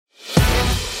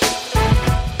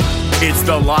It's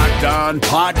the Locked On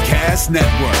Podcast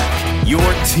Network, your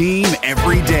team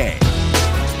every day.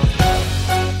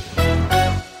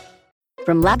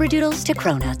 From Labradoodles to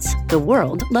Cronuts, the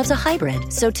world loves a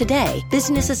hybrid. So today,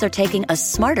 businesses are taking a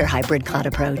smarter hybrid cloud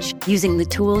approach using the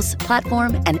tools,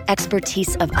 platform, and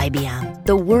expertise of IBM.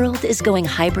 The world is going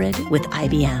hybrid with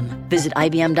IBM. Visit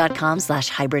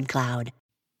ibm.com/hybridcloud.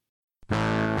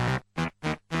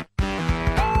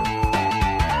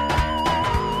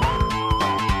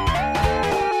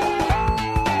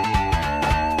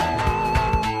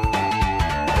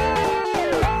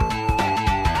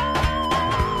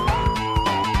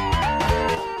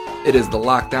 It is the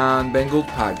Locked On Bengals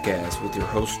podcast with your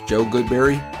hosts Joe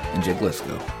Goodberry and Jake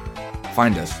Lisco.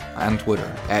 Find us on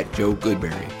Twitter at Joe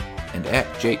Goodberry and at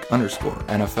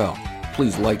Jake_NFL.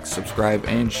 Please like, subscribe,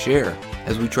 and share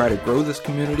as we try to grow this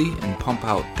community and pump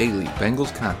out daily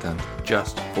Bengals content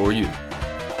just for you.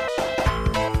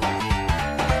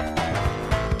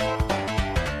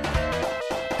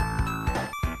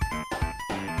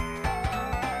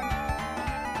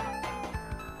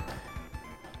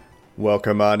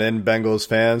 Welcome on in, Bengals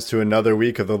fans, to another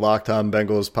week of the Locked On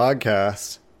Bengals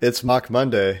podcast. It's Mock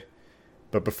Monday,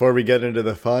 but before we get into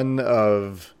the fun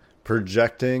of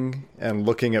projecting and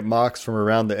looking at mocks from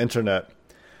around the internet,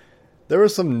 there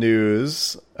was some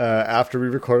news after we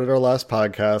recorded our last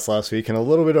podcast last week and a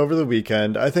little bit over the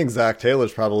weekend. I think Zach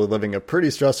Taylor's probably living a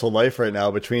pretty stressful life right now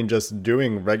between just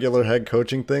doing regular head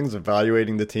coaching things,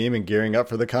 evaluating the team, and gearing up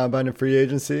for the combine and free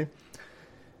agency.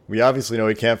 We obviously know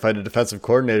he can't find a defensive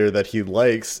coordinator that he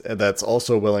likes and that's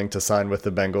also willing to sign with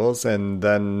the Bengals. And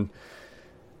then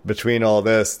between all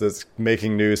this, that's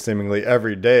making news seemingly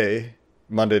every day,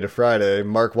 Monday to Friday,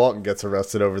 Mark Walton gets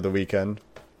arrested over the weekend.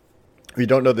 We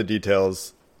don't know the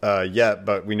details yet,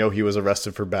 but we know he was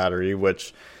arrested for battery,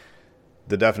 which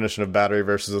the definition of battery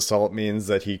versus assault means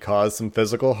that he caused some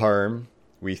physical harm.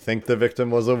 We think the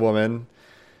victim was a woman.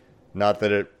 Not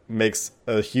that it makes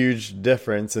a huge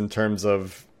difference in terms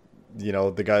of, you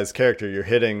know, the guy's character. You're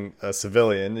hitting a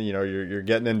civilian, you know, you're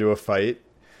getting into a fight.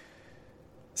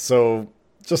 So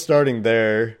just starting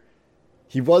there,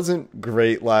 he wasn't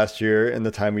great last year in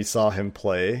the time we saw him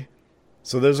play.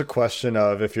 So there's a question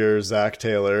of, if you're Zach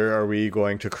Taylor, are we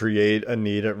going to create a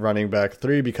need at running back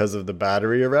 3 because of the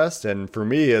battery arrest? And for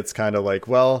me, it's kind of like,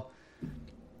 well,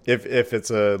 if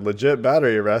it's a legit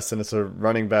battery arrest and it's a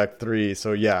running back 3,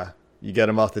 so yeah, you get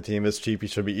him off the team. It's cheap. He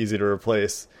should be easy to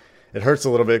replace. It hurts a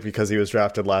little bit because he was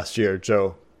drafted last year.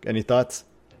 Joe, any thoughts?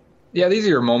 Yeah, these are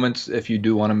your moments if you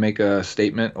do want to make a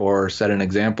statement or set an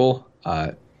example.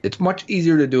 It's much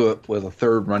easier to do it with a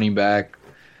third running back,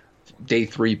 day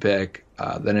 3 pick,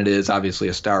 than it is obviously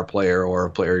a star player or a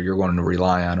player you're going to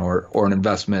rely on or an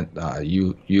investment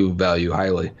you value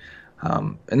highly.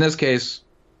 In this case,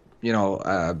 you know,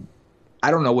 I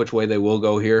don't know which way they will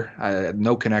go here.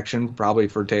 No connection probably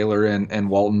for Taylor and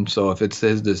Walton. So if it's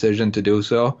his decision to do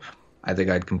so, I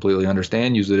think I'd completely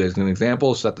understand. Use it as an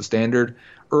example, set the standard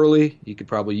early. You could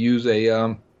probably use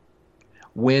a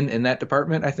win in that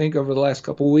department, I think, over the last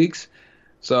couple of weeks.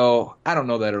 So I don't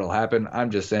know that it'll happen. I'm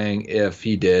just saying if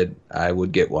he did, I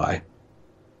would get why.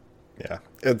 Yeah,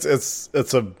 it's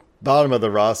a bottom of the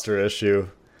roster issue.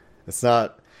 It's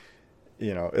not,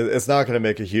 you know, it's not going to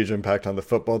make a huge impact on the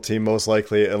football team, most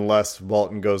likely, unless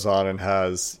Walton goes on and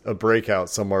has a breakout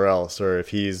somewhere else, or if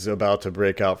he's about to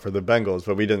break out for the Bengals.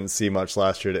 But we didn't see much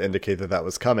last year to indicate that that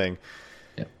was coming.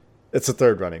 Yeah. It's a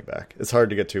third running back. It's hard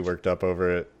to get too worked up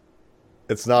over it.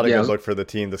 It's not a good look for the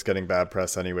team that's getting bad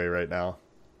press anyway right now.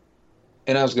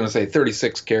 And I was going to say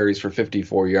 36 carries for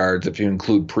 54 yards if you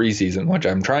include preseason, which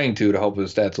I'm trying to help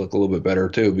his stats look a little bit better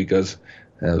too, because,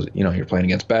 you know, you're playing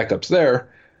against backups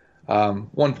there.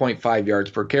 1.5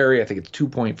 yards per carry. I think it's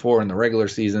 2.4 in the regular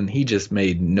season. He just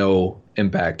made no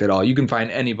impact at all. You can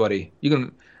find anybody.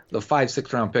 The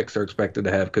 5-6 round picks are expected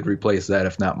to have could replace that,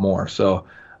 if not more. So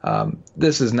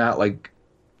this is not like,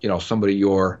 you know, somebody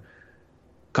you're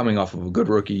coming off of a good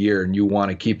rookie year and you want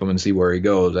to keep him and see where he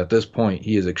goes. At this point,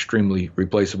 he is extremely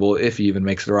replaceable if he even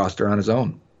makes the roster on his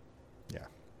own. Yeah,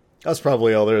 that's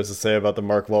probably all there is to say about the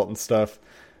Mark Walton stuff.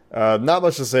 Not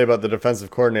much to say about the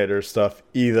defensive coordinator stuff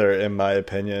either, in my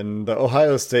opinion. The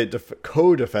Ohio State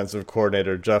co-defensive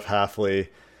coordinator, Jeff Hafley,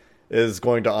 is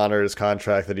going to honor his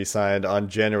contract that he signed on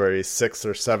January 6th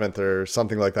or 7th or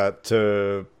something like that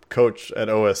to coach at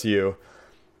OSU.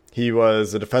 He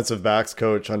was a defensive backs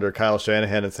coach under Kyle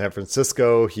Shanahan in San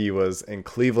Francisco. He was in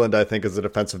Cleveland, I think, as a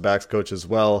defensive backs coach as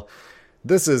well.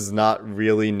 This is not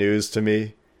really news to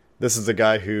me. This is a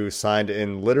guy who signed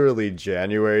in literally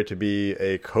January to be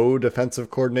a co-defensive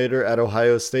coordinator at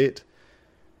Ohio State,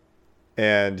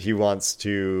 and he wants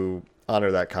to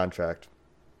honor that contract.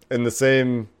 in the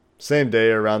same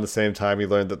day, around the same time, we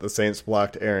learned that the Saints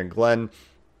blocked Aaron Glenn.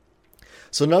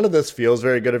 So none of this feels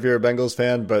very good if you're a Bengals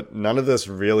fan, but none of this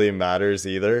really matters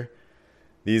either.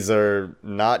 These are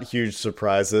not huge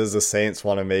surprises. The Saints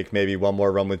want to make maybe one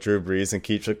more run with Drew Brees and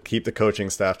keep the coaching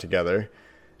staff together.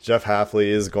 Jeff Hafley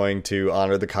is going to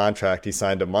honor the contract he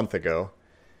signed a month ago.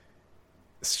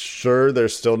 Sure,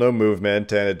 there's still no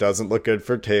movement, and it doesn't look good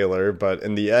for Taylor, but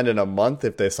in the end, in a month,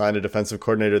 if they sign a defensive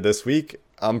coordinator this week,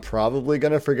 I'm probably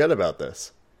going to forget about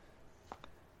this.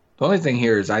 The only thing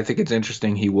here is I think it's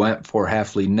interesting he went for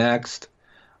Hafley next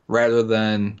rather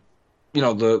than,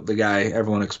 the guy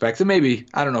everyone expects. And maybe,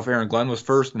 I don't know if Aaron Glenn was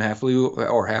first and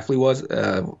Hafley was.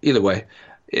 Either way,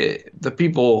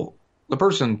 the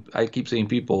person I keep seeing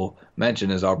people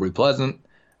mention is Aubrey Pleasant.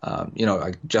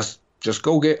 Just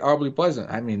go get Aubrey Pleasant.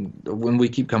 I mean, when we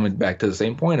keep coming back to the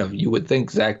same point of you would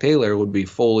think Zach Taylor would be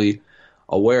fully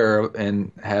aware of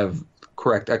and have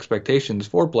correct expectations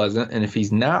for Pleasant. And if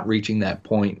he's not reaching that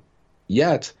point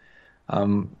yet,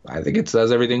 I think it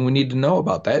says everything we need to know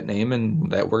about that name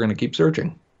and that we're going to keep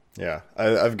searching. Yeah,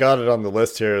 I've got it on the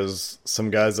list here as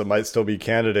some guys that might still be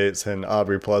candidates in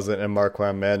Aubrey Pleasant and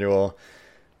Marquand Manuel,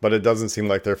 but it doesn't seem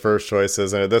like their first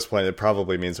choices. And at this point, it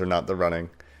probably means they're not the running.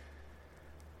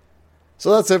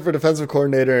 So that's it for defensive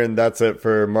coordinator, and that's it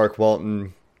for Mark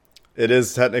Walton. It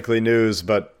is technically news,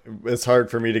 but it's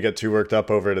hard for me to get too worked up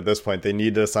over it at this point. They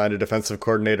need to assign a defensive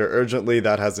coordinator urgently.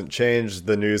 That hasn't changed.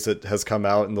 The news that has come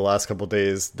out in the last couple of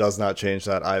days does not change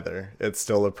that either. It's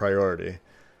still a priority.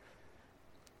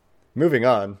 Moving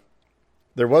on,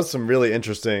 there was a really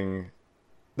interesting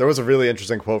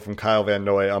quote from Kyle Van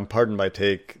Noy on Pardon My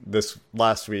Take this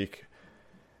last week.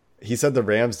 He said the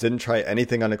Rams didn't try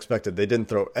anything unexpected. They didn't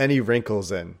throw any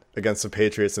wrinkles in against the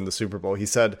Patriots in the Super Bowl. He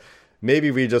said, maybe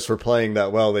we just were playing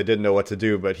that well. They didn't know what to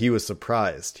do, but he was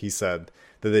surprised. He said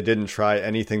that they didn't try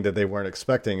anything that they weren't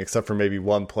expecting, except for maybe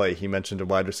one play. He mentioned a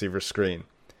wide receiver screen.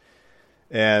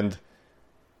 And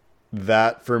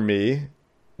that, for me,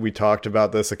 we talked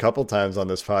about this a couple times on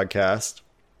this podcast.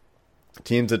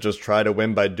 Teams that just try to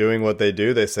win by doing what they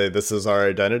do, they say, this is our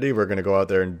identity. We're going to go out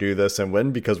there and do this and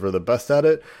win because we're the best at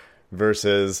it,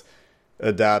 versus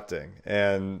adapting.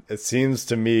 And it seems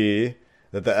to me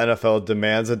that the NFL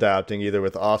demands adapting either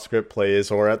with off-script plays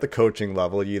or at the coaching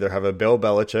level. You either have a Bill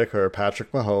Belichick or a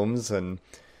Patrick Mahomes, and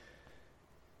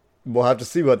we'll have to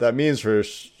see what that means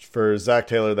for Zach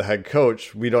Taylor, the head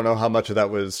coach. We don't know how much of that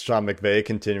was Sean McVay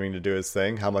continuing to do his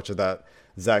thing, how much of that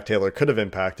Zach Taylor could have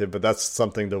impacted, but that's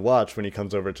something to watch when he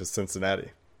comes over to Cincinnati.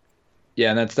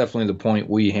 Yeah, and that's definitely the point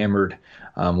we hammered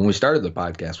when we started the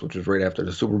podcast, which was right after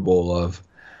the Super Bowl, of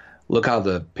look how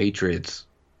the Patriots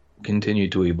continue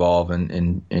to evolve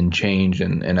and change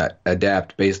and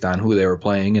adapt based on who they were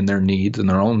playing and their needs and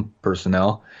their own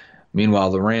personnel.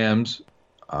 Meanwhile, the Rams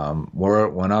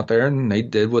went out there and they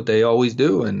did what they always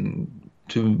do, and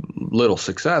to little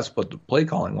success, but the play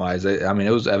calling wise, I mean,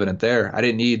 it was evident there. I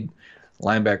didn't need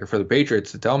linebacker for the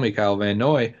Patriots to tell me Kyle Van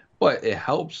Noy, but it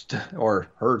helps or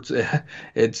hurts.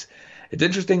 It's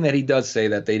interesting that he does say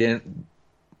that they didn't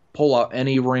pull out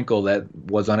any wrinkle that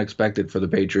was unexpected for the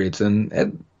Patriots,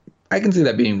 and I can see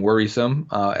that being worrisome.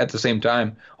 At the same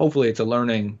time, hopefully it's a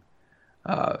learning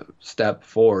step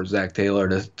for Zach Taylor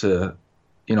to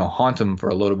haunt him for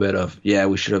a little bit of,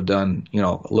 we should have done, a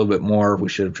little bit more. We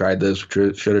should have tried this,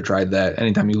 should have tried that.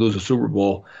 Anytime you lose a Super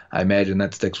Bowl, I imagine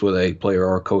that sticks with a player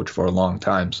or a coach for a long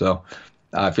time. So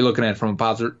if you're looking at it from a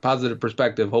positive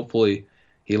perspective, hopefully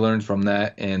he learns from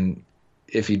that. And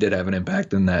if he did have an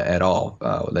impact in that at all,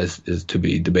 this is to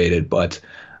be debated. But,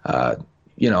 I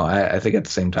think at the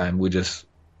same time, we just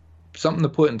something to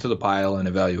put into the pile and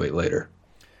evaluate later.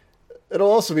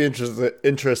 It'll also be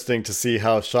interesting to see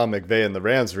how Sean McVay and the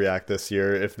Rams react this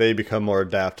year if they become more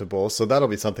adaptable. So that'll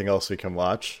be something else we can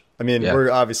watch. I mean, We're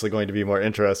obviously going to be more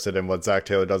interested in what Zach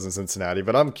Taylor does in Cincinnati,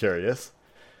 but I'm curious.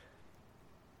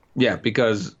 Yeah,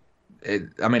 because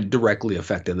it directly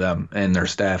affected them and their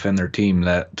staff and their team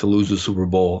to lose the Super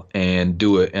Bowl and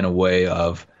do it in a way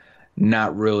of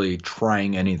not really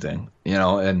trying anything,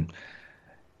 and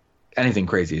anything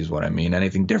crazy is what I mean,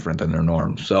 anything different than their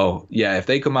norm. So, if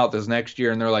they come out this next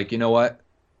year and they're like, you know what,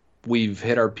 we've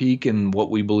hit our peak in what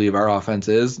we believe our offense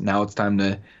is, now it's time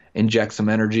to inject some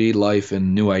energy, life,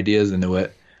 and new ideas into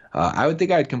it, I would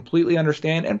think I'd completely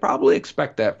understand and probably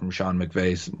expect that from Sean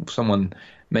McVay, someone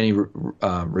many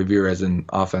revere as an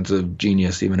offensive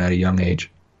genius even at a young age.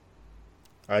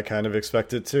 I kind of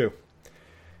expect it too.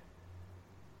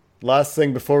 Last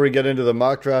thing before we get into the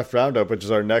mock draft roundup, which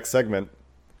is our next segment,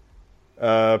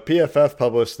 PFF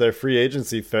published their free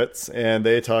agency fits, and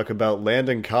they talk about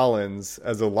Landon Collins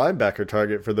as a linebacker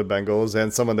target for the Bengals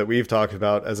and someone that we've talked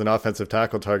about as an offensive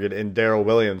tackle target in Darrell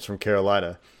Williams from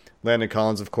Carolina. Landon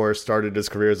Collins, of course, started his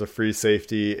career as a free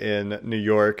safety in New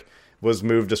York, was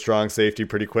moved to strong safety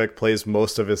pretty quick, plays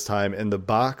most of his time in the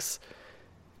box.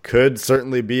 Could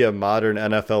certainly be a modern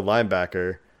NFL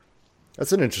linebacker.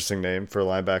 That's an interesting name for a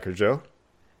linebacker, Joe.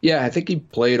 Yeah, I think he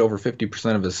played over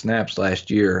 50% of his snaps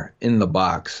last year in the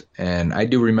box, and I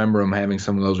do remember him having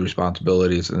some of those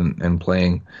responsibilities and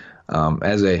playing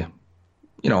as a,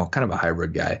 kind of a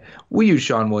hybrid guy. We use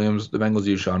Sean Williams. The Bengals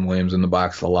use Sean Williams in the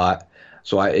box a lot.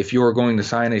 So if you were going to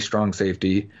sign a strong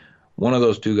safety, one of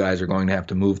those two guys are going to have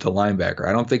to move to linebacker.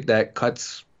 I don't think that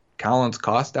cuts Collins'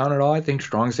 cost down at all. I think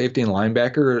strong safety and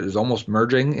linebacker is almost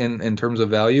merging in terms of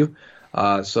value.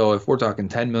 So if we're talking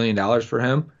 $10 million for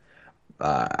him,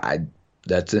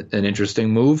 that's an interesting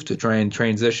move to try and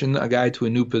transition a guy to a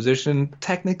new position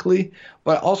technically.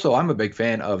 But also I'm a big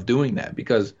fan of doing that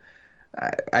because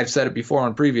I've said it before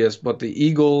on previous, but the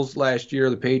Eagles last year,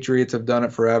 the Patriots have done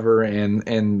it forever,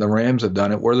 and the Rams have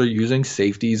done it where they're using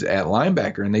safeties at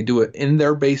linebacker, and they do it in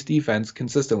their base defense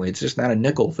consistently. It's just not a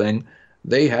nickel thing.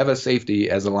 They have a safety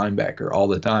as a linebacker all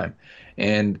the time.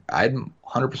 And I'm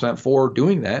 100% for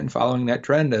doing that and following that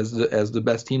trend as the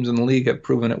best teams in the league have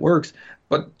proven it works.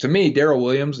 But to me, Darrell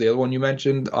Williams, the other one you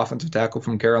mentioned, offensive tackle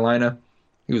from Carolina,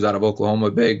 he was out of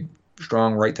Oklahoma, big,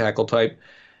 strong right tackle type.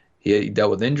 He dealt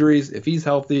with injuries. If he's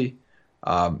healthy,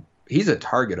 he's a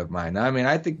target of mine. I mean,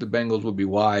 I think the Bengals would be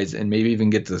wise and maybe even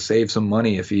get to save some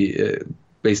money if he,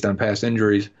 based on past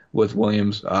injuries with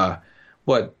Williams.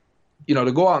 But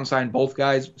to go out and sign both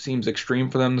guys seems extreme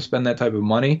for them to spend that type of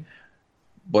money.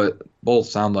 But both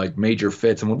sound like major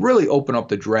fits and would really open up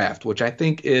the draft, which I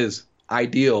think is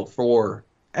ideal for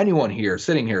anyone here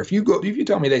sitting here. If you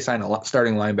tell me they sign a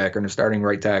starting linebacker and a starting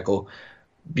right tackle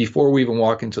before we even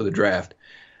walk into the draft,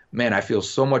 man, I feel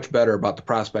so much better about the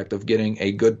prospect of getting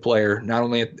a good player, not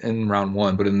only in round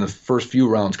one, but in the first few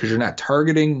rounds, because you're not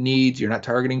targeting needs, you're not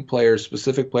targeting players,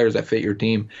 specific players that fit your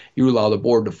team. You allow the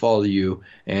board to follow you,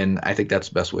 and I think that's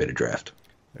the best way to draft.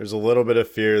 There's a little bit of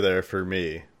fear there for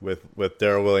me with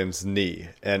Darrell Williams' knee.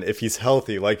 And if he's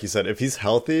healthy, like you said, if he's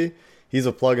healthy, he's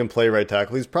a plug-and-play right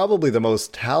tackle. He's probably the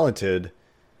most talented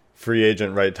free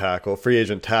agent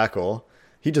tackle.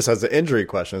 He just has an injury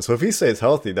question. So if he stays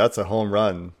healthy, that's a home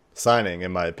run signing,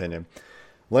 in my opinion.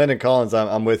 Landon Collins,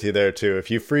 I'm with you there too. If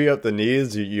you free up the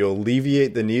needs, you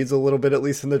alleviate the needs a little bit, at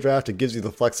least in the draft. It gives you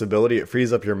the flexibility. It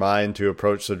frees up your mind to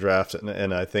approach the draft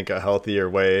in I think, a healthier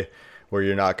way where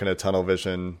you're not going to tunnel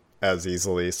vision as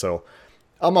easily. So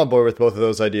I'm on board with both of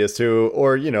those ideas too.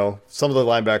 Or, some of the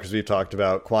linebackers we've talked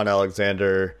about, Quan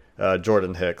Alexander,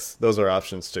 Jordan Hicks, those are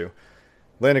options too.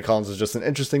 Landon Collins is just an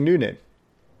interesting new name.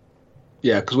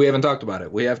 Yeah, because we haven't talked about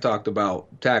it. We have talked about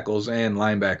tackles and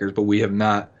linebackers, but we have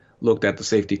not looked at the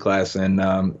safety class and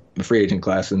the free agent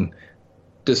class and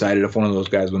decided if one of those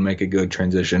guys would make a good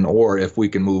transition or if we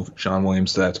can move Sean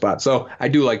Williams to that spot. So I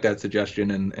do like that suggestion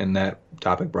and that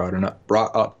topic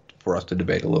brought up for us to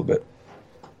debate a little bit.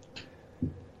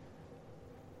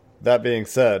 That being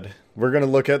said, we're going to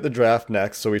look at the draft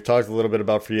next. So we've talked a little bit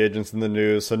about free agents in the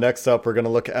news. So next up, we're going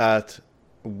to look at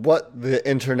what the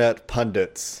internet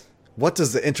pundits, what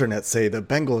does the internet say the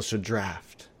Bengals should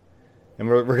draft? And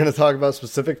we're going to talk about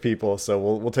specific people. So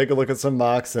we'll take a look at some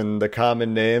mocks and the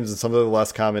common names and some of the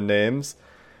less common names.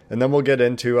 And then we'll get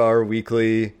into our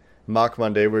weekly Mock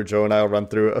Monday where Joe and I will run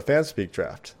through a FanSpeak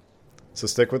draft. So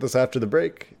stick with us after the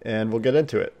break and we'll get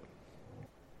into it.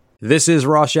 This is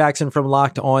Ross Jackson from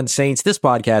Locked On Saints. This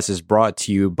podcast is brought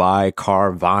to you by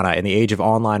Carvana. In the age of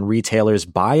online retailers,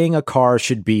 buying a car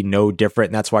should be no different.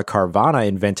 And that's why Carvana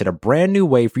invented a brand new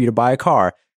way for you to buy a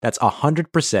car that's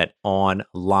 100%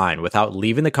 online. Without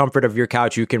leaving the comfort of your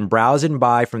couch, you can browse and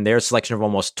buy from their selection of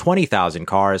almost 20,000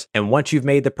 cars. And once you've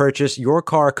made the purchase, your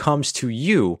car comes to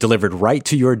you, delivered right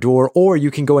to your door, or you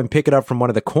can go and pick it up from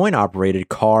one of the coin-operated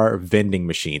car vending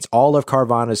machines. All of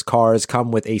Carvana's cars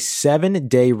come with a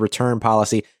 7-day return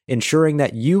policy, ensuring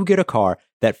that you get a car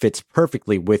that fits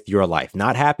perfectly with your life.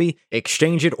 Not happy?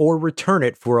 Exchange it or return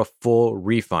it for a full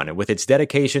refund. And with its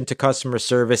dedication to customer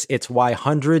service, it's why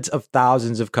hundreds of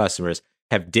thousands of customers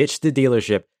have ditched the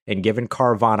dealership and given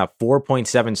Carvana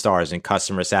 4.7 stars in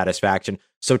customer satisfaction.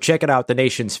 So check it out, the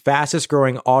nation's fastest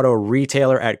growing auto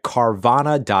retailer at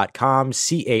Carvana.com,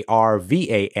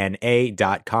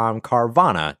 Carvana.com,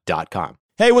 Carvana.com.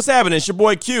 Hey, what's happening? It's your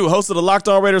boy Q, host of the Locked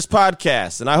On Raiders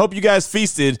podcast, and I hope you guys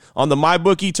feasted on the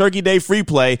MyBookie Turkey Day free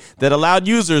play that allowed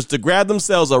users to grab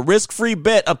themselves a risk-free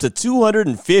bet up to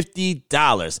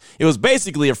 $250. It was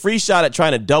basically a free shot at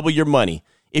trying to double your money.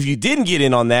 If you didn't get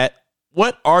in on that,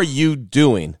 what are you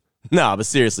doing? Nah, but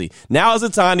seriously, now is the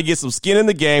time to get some skin in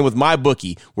the game with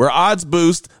MyBookie, where odds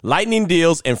boost, lightning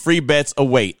deals, and free bets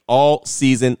await all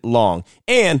season long.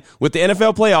 And with the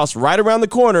NFL playoffs right around the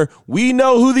corner, we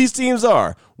know who these teams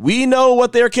are. We know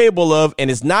what they're capable of, and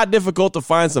it's not difficult to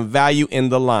find some value in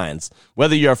the lines.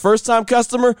 Whether you're a first-time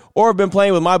customer or have been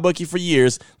playing with MyBookie for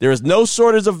years, there is no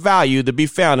shortage of value to be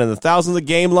found in the thousands of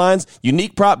game lines,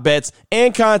 unique prop bets,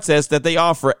 and contests that they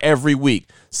offer every week.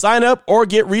 Sign up or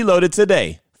get reloaded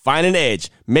today. Find an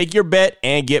edge, make your bet,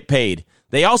 and get paid.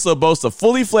 They also boast a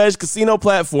fully fledged casino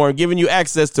platform giving you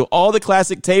access to all the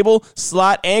classic table,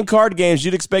 slot, and card games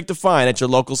you'd expect to find at your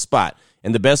local spot.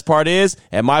 And the best part is,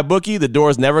 at MyBookie, the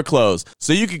doors never close,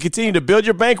 so you can continue to build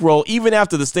your bankroll even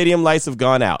after the stadium lights have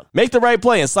gone out. Make the right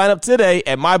play and sign up today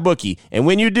at MyBookie. And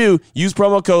when you do, use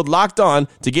promo code LOCKEDON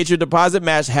to get your deposit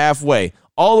matched halfway,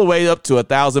 all the way up to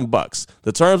 $1,000.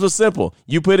 The terms are simple.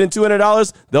 You put in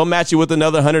 $200, they'll match you with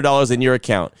another $100 in your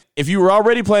account. If you were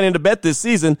already planning to bet this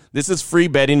season, this is free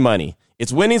betting money.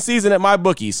 It's winning season at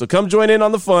MyBookie, so come join in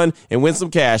on the fun and win some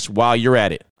cash while you're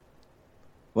at it.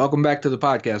 Welcome back to the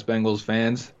podcast, Bengals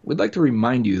fans. We'd like to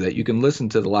remind you that you can listen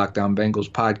to the Lockdown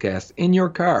Bengals podcast in your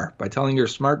car by telling your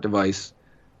smart device,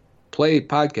 play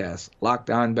podcast, Locked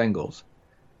On Bengals.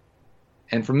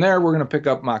 And from there, we're going to pick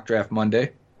up Mock Draft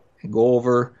Monday and go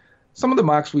over some of the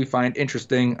mocks we find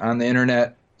interesting on the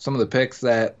internet, some of the picks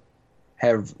that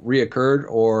have reoccurred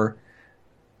or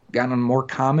gotten more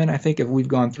common, I think, if we've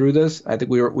gone through this. I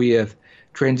think we have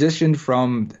transitioned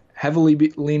from heavily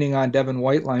leaning on Devin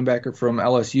White, linebacker from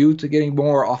LSU, to getting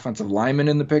more offensive linemen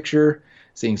in the picture,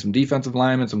 seeing some defensive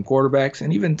linemen, some quarterbacks,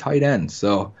 and even tight ends.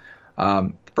 So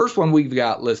the first one we've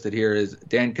got listed here is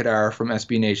Dan Kadar from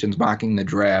SB Nation's Mocking the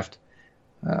Draft.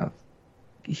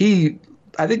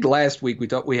 I think last week we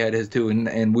thought we had his too,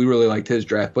 and we really liked his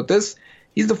draft. But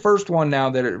he's the first one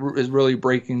now that is really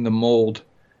breaking the mold,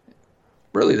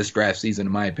 really this draft season,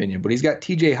 in my opinion. But he's got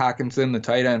T.J. Hawkinson, the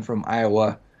tight end from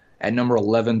Iowa, at number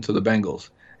 11 to the Bengals.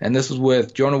 And this is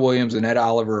with Jonah Williams and Ed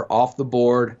Oliver off the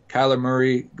board. Kyler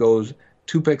Murray goes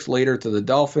 2 picks later to the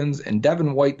Dolphins, and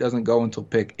Devin White doesn't go until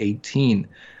pick 18.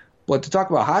 But to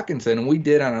talk about Hawkinson, and we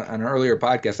did on an earlier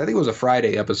podcast, I think it was a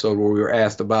Friday episode where we were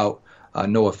asked about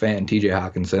Noah Fant, TJ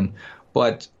Hawkinson.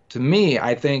 But to me,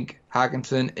 I think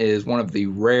Hawkinson is one of the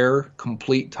rare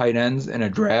complete tight ends in a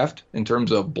draft in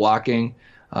terms of blocking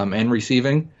and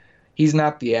receiving. He's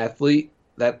not the athlete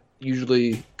that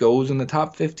usually goes in the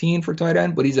top 15 for tight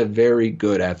end, but he's a very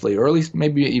good athlete, or at least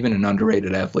maybe even an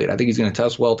underrated athlete. I think he's going to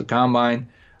test well at the combine.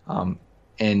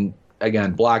 And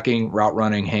again, blocking, route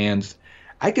running, hands.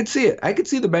 I could see it. I could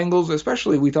see the Bengals,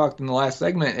 especially we talked in the last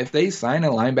segment, if they sign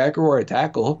a linebacker or a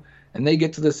tackle and they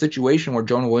get to the situation where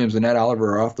Jonah Williams and Ed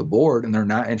Oliver are off the board and they're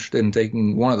not interested in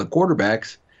taking one of the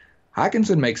quarterbacks,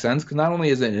 Hawkinson makes sense because not only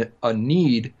is it a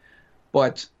need,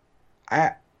 but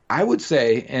I would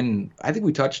say, and I think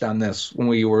we touched on this when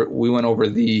we went over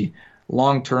the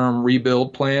long-term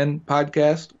rebuild plan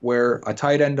podcast, where a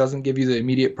tight end doesn't give you the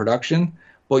immediate production,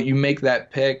 but you make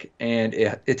that pick and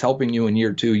it's helping you in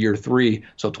year 2, year 3,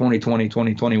 so 2020,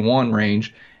 2021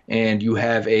 range, and you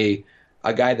have a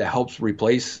guy that helps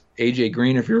replace A.J.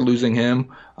 Green if you're losing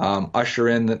him, usher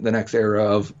in the next era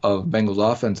of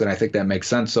Bengals offense, and I think that makes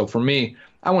sense. So for me,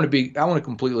 I want to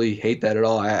completely hate that at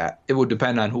all. It would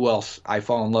depend on who else I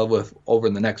fall in love with over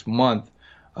the next month.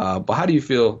 But how do you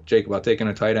feel, Jake, about taking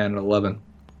a tight end at 11?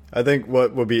 I think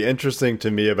what would be interesting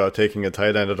to me about taking a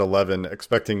tight end at 11,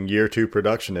 expecting year 2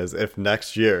 production, is if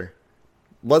next year,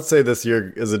 let's say this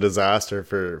year is a disaster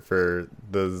for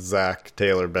the Zach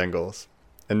Taylor Bengals,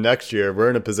 and next year we're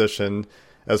in a position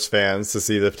as fans to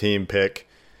see the team pick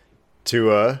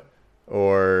Tua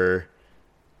or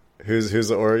who's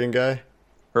the Oregon guy?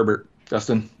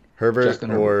 Justin Herbert,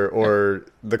 or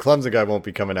the Clemson guy won't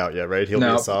be coming out yet, right? He'll be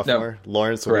a sophomore. No.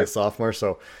 Lawrence will be a sophomore.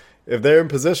 So if they're in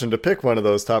position to pick one of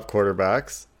those top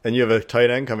quarterbacks, and you have a tight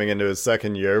end coming into his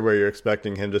second year where you're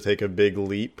expecting him to take a big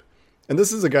leap, and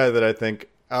this is a guy that I think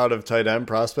out of tight end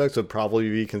prospects would probably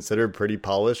be considered pretty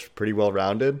polished, pretty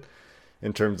well-rounded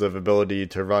in terms of ability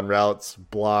to run routes,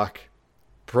 block,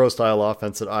 pro-style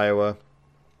offense at Iowa.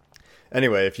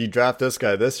 Anyway, if you draft this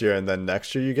guy this year and then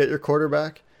next year you get your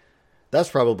quarterback, that's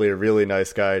probably a really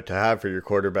nice guy to have for your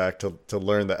quarterback to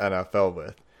learn the NFL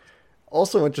with.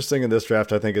 Also interesting in this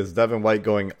draft, I think, is Devin White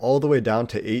going all the way down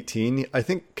to 18. I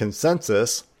think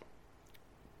consensus,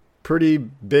 pretty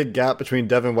big gap between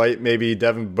Devin White, maybe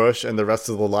Devin Bush, and the rest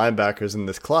of the linebackers in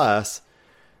this class,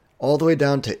 all the way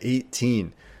down to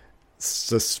 18.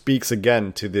 So speaks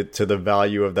again to the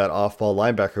value of that off-ball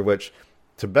linebacker, which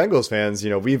to Bengals fans,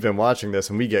 we've been watching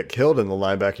this and we get killed in the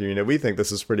linebacker unit. We think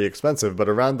this is pretty expensive, but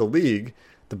around the league,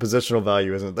 the positional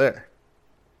value isn't there.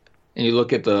 And you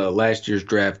look at the last year's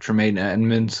draft, Tremaine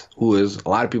Edmonds, who is a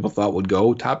lot of people thought would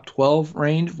go top 12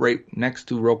 range, right next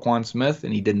to Roquan Smith,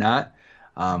 and he did not.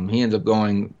 He ends up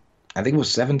going, I think it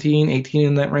was 17, 18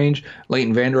 in that range.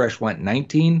 Leighton Vander Esch went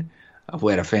 19, who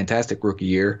had a fantastic rookie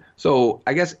year. So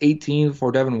I guess 18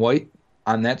 for Devin White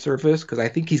on that surface, because I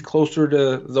think he's closer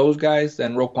to those guys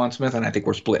than Roquan Smith, and I think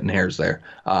we're splitting hairs there.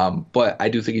 But I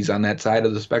do think he's on that side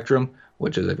of the spectrum,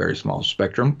 which is a very small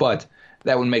spectrum. But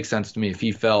that would make sense to me if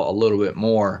he fell a little bit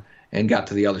more and got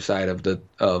to the other side of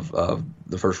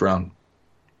the first round.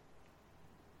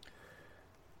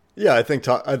 Yeah, I think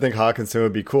Hawkinson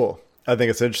would be cool. I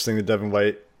think it's interesting that Devin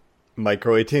White might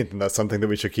go 18th, and that's something that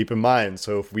we should keep in mind.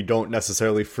 So if we don't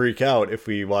necessarily freak out if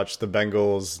we watch the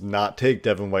Bengals not take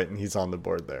Devin White and he's on the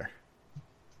board there.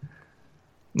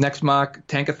 Next mock,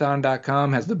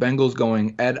 Tankathon.com has the Bengals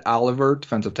going Ed Oliver,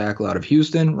 defensive tackle out of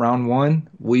Houston, round 1.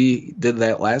 We did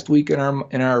that last week in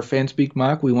our FanSpeak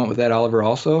mock. We went with Ed Oliver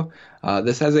also.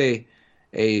 This has a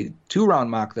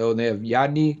 2-round mock, though. They have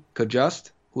Yadni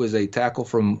Kajust, who is a tackle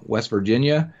from West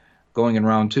Virginia, going in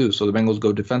round 2. So the Bengals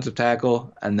go defensive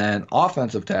tackle and then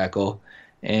offensive tackle.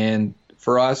 And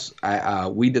for us,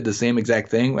 we did the same exact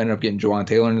thing. We ended up getting Jawan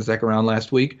Taylor in the second round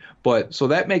last week. But so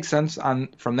that makes sense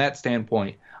from that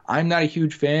standpoint. I'm not a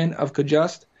huge fan of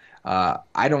Kajust.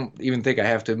 I don't even think I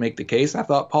have to make the case. I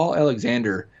thought Paul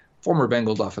Alexander, former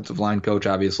Bengals offensive line coach,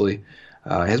 obviously,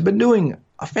 has been doing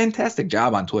a fantastic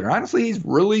job on Twitter. Honestly, he's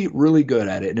really, really good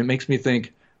at it. And it makes me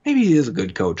think maybe he is a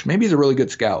good coach. Maybe he's a really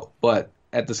good scout. But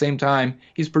at the same time,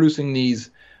 he's producing these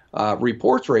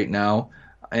reports right now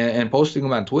and posting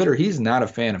them on Twitter. He's not a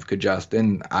fan of Kajust,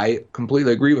 and I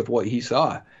completely agree with what he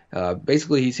saw.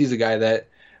 Basically, he sees a guy that,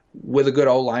 with a good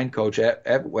O-line coach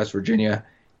at West Virginia,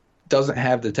 doesn't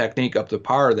have the technique up to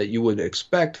par that you would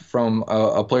expect from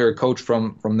a player coach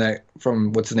from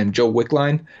what's his name, Joe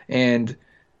Wickline. And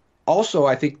also,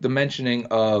 I think the mentioning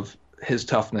of his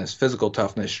toughness, physical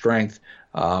toughness, strength,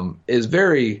 is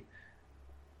very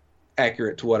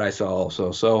accurate to what I saw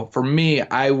also. So for me,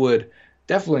 I would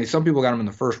definitely, some people got him in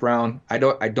the first round. I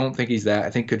don't think he's that.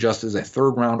 I think Kajust is a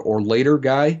third round or later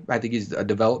guy. I think he's a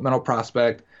developmental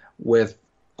prospect with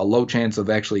a low chance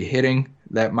of actually hitting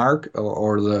that mark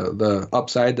or the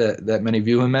upside that many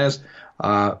view him as.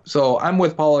 So I'm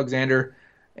with Paul Alexander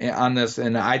on this,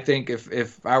 and I think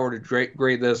if I were to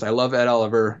grade this, I love Ed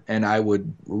Oliver, and I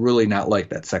would really not like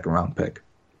that second round pick.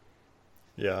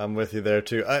 Yeah, I'm with you there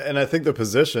too. And I think the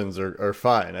positions are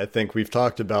fine. I think we've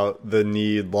talked about the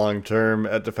need long-term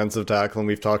at defensive tackle, and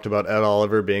we've talked about Ed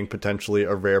Oliver being potentially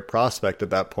a rare prospect at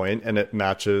that point, and it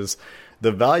matches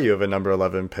the value of a number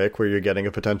 11 pick where you're getting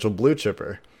a potential blue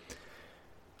chipper.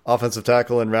 Offensive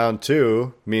tackle in round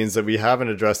 2 means that we haven't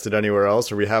addressed it anywhere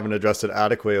else, or we haven't addressed it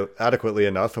adequately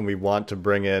enough, and we want to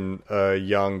bring in a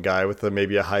young guy with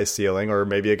maybe a high ceiling, or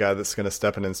maybe a guy that's going to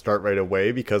step in and start right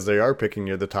away because they are picking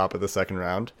near the top of the second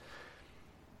round.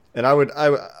 And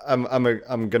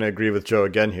I'm going to agree with Joe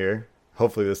again here.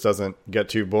 Hopefully this doesn't get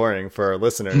too boring for our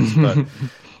listeners,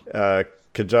 but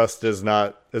Kajust is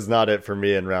not it for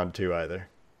me in round 2 either.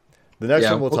 The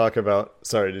next one we'll talk about.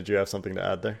 Sorry, did you have something to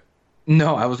add there?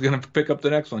 No, I was going to pick up the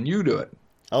next one. You do it.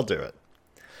 I'll do it.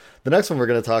 The next one we're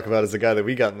going to talk about is the guy that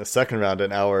we got in the second round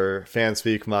in our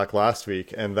FanSpeak mock last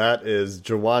week, and that is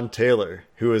Jawan Taylor,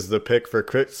 who is the pick for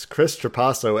Chris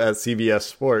Trapasso at CBS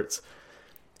Sports.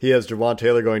 He has Jawan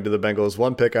Taylor going to the Bengals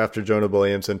 1 pick after Jonah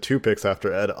Williams and 2 picks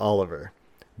after Ed Oliver.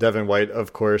 Devin White,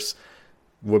 of course,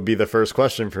 would be the first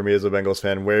question for me as a Bengals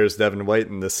fan. Where's Devin White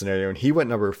in this scenario? And he went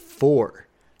number 4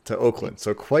 to Oakland,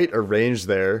 so quite a range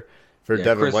there. For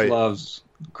Devin White.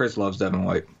 Chris loves Devin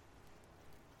White.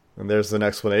 And there's the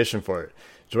explanation for it.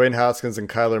 Dwayne Haskins and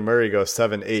Kyler Murray go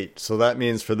 7-8. So that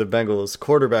means for the Bengals,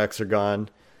 quarterbacks are gone.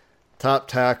 Top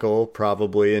tackle,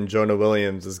 probably, and Jonah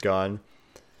Williams is gone.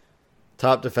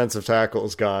 Top defensive tackle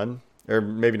is gone. Or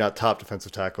maybe not top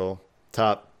defensive tackle.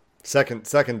 Top second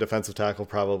defensive tackle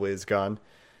probably is gone.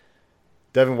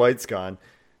 Devin White's gone.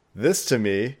 This, to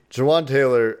me, Jawan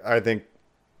Taylor, I think,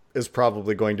 is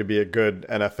probably going to be a good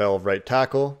NFL right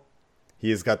tackle.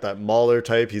 He's got that Mauler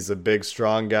type. He's a big,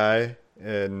 strong guy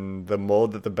in the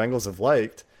mold that the Bengals have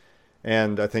liked.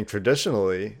 And I think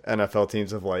traditionally NFL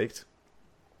teams have liked.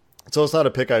 So it's not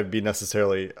a pick I'd be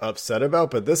necessarily upset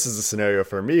about, but this is a scenario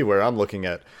for me where I'm looking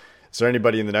at, is there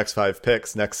anybody in the next 6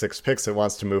 picks that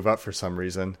wants to move up for some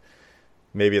reason?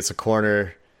 Maybe it's a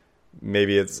corner.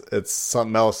 Maybe it's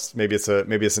something else. Maybe it's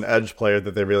an edge player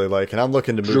that they really like. And I'm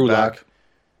looking to move back.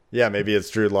 yeah, maybe it's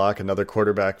Drew Lock, another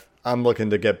quarterback. I'm looking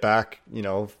to get back,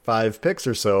 5 picks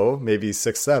or so, maybe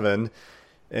 6, 7.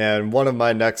 And one of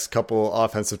my next couple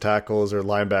offensive tackles or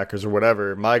linebackers or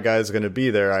whatever, my guy's going to be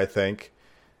there, I think.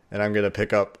 And I'm going to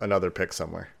pick up another pick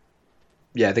somewhere.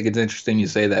 Yeah, I think it's interesting you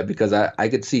say that because I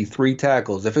could see 3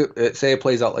 tackles. If say it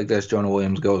plays out like this, Jonah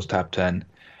Williams goes top 10.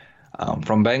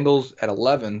 From Bengals at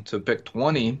 11 to pick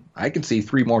 20, I could see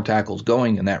 3 more tackles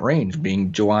going in that range,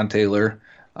 being Jawan Taylor,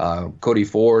 Cody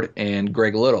Ford, and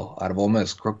Greg Little out of Ole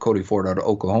Miss. Cody Ford out of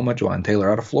Oklahoma, Jawan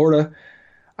Taylor out of Florida.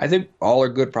 I think all are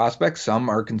good prospects. Some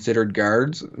are considered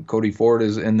guards. Cody Ford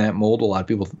is in that mold. A lot of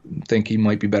people think he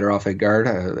might be better off at guard.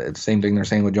 It's the same thing they're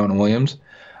saying with Jonah Williams.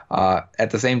 At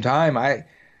the same time, I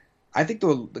think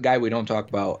the guy we don't talk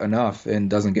about enough and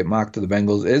doesn't get mocked to the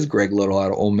Bengals is Greg Little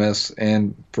out of Ole Miss.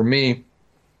 And for me,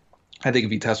 I think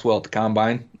if he tests well at the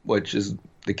combine, which is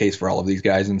the case for all of these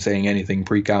guys, and saying anything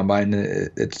pre-combine,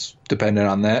 it's dependent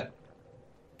on that.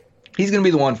 He's going to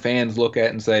be the one fans look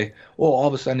at and say, well, all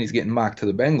of a sudden he's getting mocked to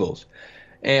the Bengals.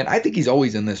 And I think he's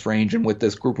always in this range and with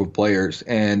this group of players.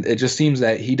 And it just seems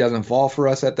that he doesn't fall for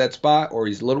us at that spot, or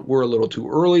we're a little too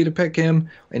early to pick him,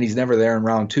 and he's never there in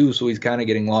round 2, so he's kind of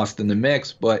getting lost in the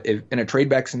mix. But if in a trade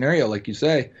back scenario, like you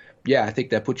say, yeah, I think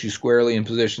that puts you squarely in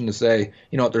position to say,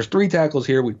 there's 3 tackles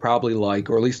here we'd probably like,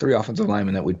 or at least 3 offensive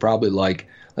linemen that we'd probably like.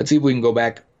 Let's see if we can go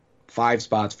back 5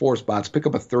 spots, 4 spots, pick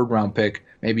up a 3rd round pick,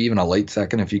 maybe even a late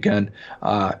second if you can,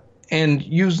 and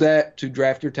use that to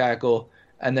draft your tackle.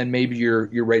 And then maybe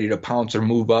you're ready to pounce or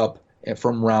move up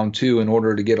from round 2 in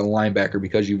order to get a linebacker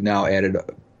because you've now added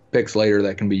picks later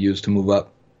that can be used to move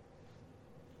up.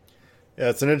 Yeah,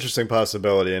 it's an interesting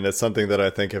possibility, and it's something that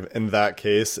I think in that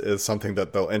case is something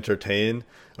that they'll entertain.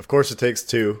 Of course, it takes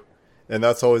 2, and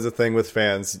that's always the thing with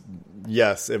fans.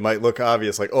 Yes, it might look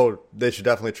obvious, like, oh, they should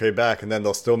definitely trade back, and then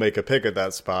they'll still make a pick at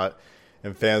that spot.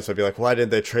 And fans would be like, why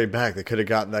didn't they trade back? They could have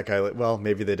gotten that guy. Well,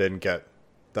 maybe they didn't get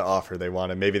the offer they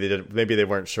wanted. Maybe they didn't. Maybe they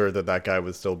weren't sure that guy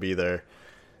would still be there.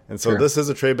 And so This is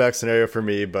a trade back scenario for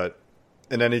me. But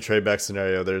in any trade back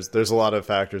scenario, there's a lot of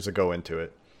factors that go into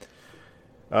it.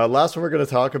 Last one we're going to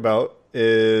talk about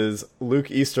is Luke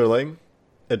Easterling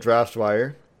at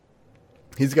DraftWire.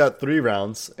 He's got 3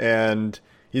 rounds, and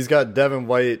he's got Devin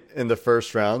White in the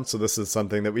 1st round. So this is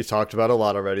something that we've talked about a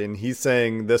lot already. And he's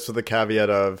saying this with the caveat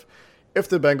of, if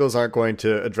the Bengals aren't going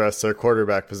to address their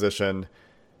quarterback position,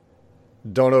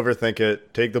 don't overthink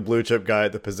it. Take the blue chip guy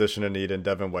at the position of need in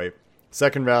Devin White.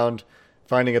 2nd round,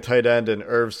 finding a tight end in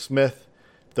Irv Smith.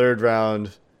 3rd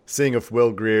round, seeing if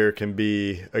Will Grier can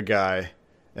be a guy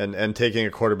and taking a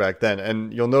quarterback then.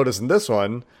 And you'll notice in this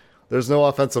one, there's no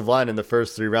offensive line in the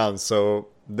first 3 rounds. So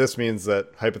this means that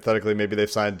hypothetically maybe they've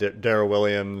signed Darrell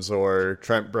Williams or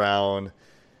Trent Brown.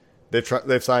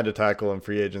 They've signed a tackle in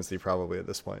free agency probably at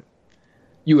this point.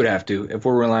 You would have to. If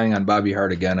we're relying on Bobby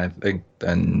Hart again, I think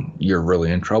then you're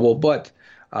really in trouble. But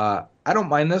I don't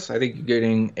mind this. I think you're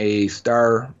getting a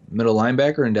star middle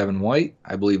linebacker in Devin White.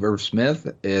 I believe Irv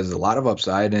Smith is a lot of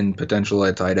upside and potential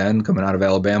at tight end coming out of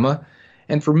Alabama.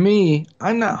 And for me,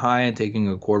 I'm not high on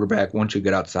taking a quarterback once you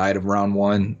get outside of round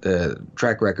 1. The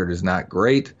track record is not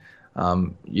great.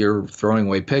 You're throwing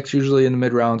away picks usually in the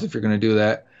mid-rounds if you're going to do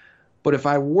that. But if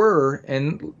I were,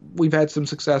 and we've had some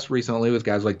success recently with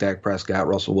guys like Dak Prescott,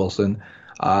 Russell Wilson,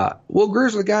 Will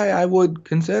Grier's the guy I would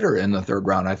consider in the 3rd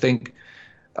round. I think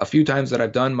a few times that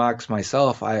I've done mocks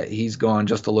myself, he's gone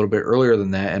just a little bit earlier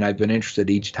than that, and I've been interested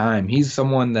each time. He's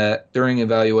someone that during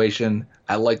evaluation,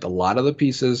 I liked a lot of the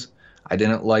pieces. I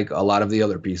didn't like a lot of the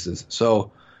other pieces.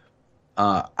 So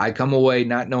I come away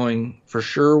not knowing for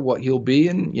sure what he'll be,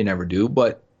 and you never do,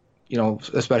 but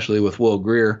especially with Will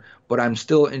Grier, but I'm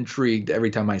still intrigued every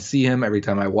time I see him, every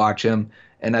time I watch him,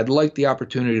 and I'd like the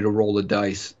opportunity to roll the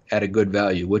dice at a good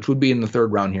value, which would be in the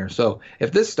 3rd round here. So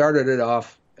if this started it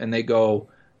off and they go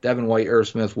Devin White, Irv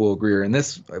Smith, Will Grier, and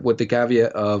this with the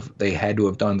caveat of they had to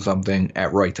have done something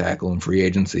at right tackle in free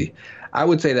agency, I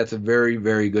would say that's a very,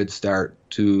 very good start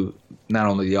to not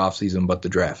only the offseason but the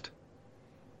draft.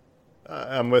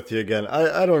 I'm with you again.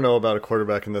 I don't know about a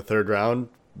quarterback in the 3rd round,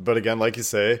 but again, like you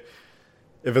say,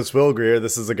 if it's Will Grier,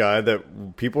 this is a guy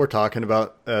that people were talking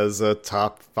about as a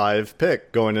top 5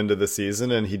 pick going into the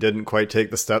season, and he didn't quite take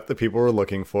the step that people were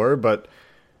looking for, but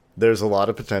there's a lot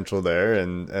of potential there,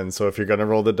 and so if you're going to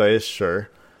roll the dice, sure.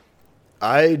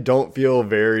 I don't feel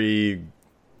very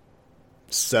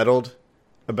settled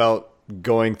about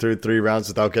going through 3 rounds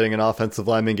without getting an offensive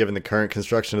lineman given the current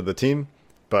construction of the team,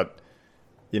 but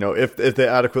if they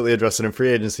adequately address it in free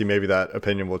agency, maybe that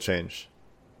opinion will change.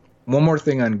 One more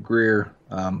thing on Grier,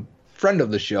 friend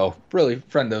of the show, really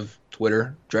friend of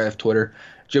Twitter, draft Twitter,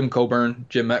 Jim Coburn,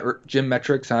 Jim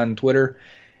Metrics on Twitter,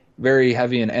 very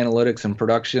heavy in analytics and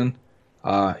production.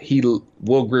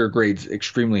 Will Grier grades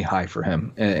extremely high for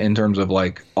him in terms of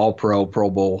like all-pro, Pro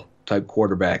Bowl type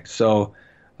quarterback. So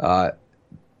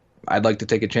I'd like to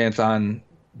take a chance on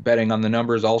betting on the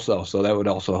numbers also. So that would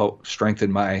also help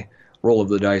strengthen my roll of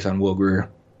the dice on Will Grier.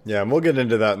 Yeah, and we'll get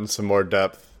into that in some more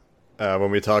depth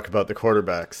when we talk about the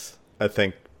quarterbacks. I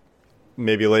think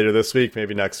maybe later this week,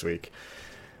 maybe next week.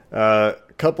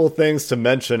 Couple things to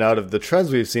mention out of the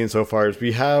trends we've seen so far is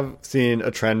we have seen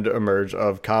a trend emerge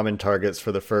of common targets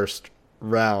for the first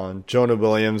round. Jonah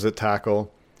Williams at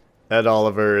tackle. Ed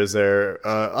Oliver is there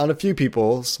on a few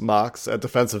people's mocks at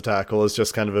defensive tackle is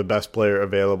just kind of a best player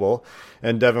available.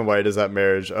 And Devin White is that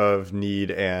marriage of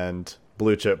need and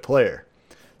blue chip player.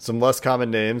 Some less common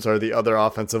names are the other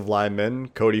offensive linemen,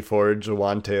 Cody Ford,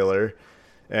 Jawan Taylor,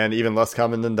 and even less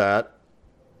common than that,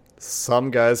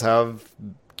 some guys have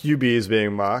QBs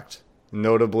being mocked.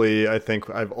 Notably, I think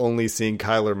I've only seen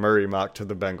Kyler Murray mocked to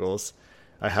the Bengals.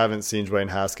 I haven't seen Dwayne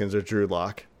Haskins or Drew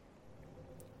Lock.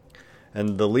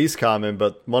 And the least common,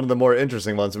 but one of the more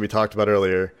interesting ones that we talked about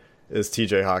earlier, is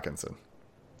TJ Hawkinson.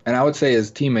 And I would say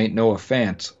his teammate Noah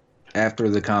Fant, after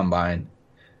the combine,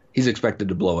 he's expected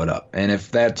to blow it up. And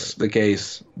if that's the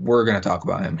case, we're going to talk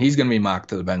about him. He's going to be mocked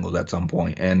to the Bengals at some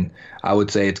point. And I would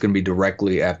say it's going to be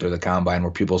directly after the combine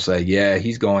where people say, yeah,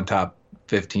 he's going top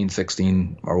 15,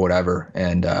 16 or whatever.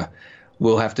 And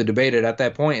we'll have to debate it at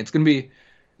that point.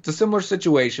 It's a similar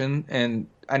situation. And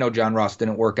I know John Ross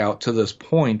didn't work out to this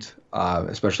point,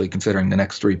 especially considering the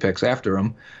next 3 picks after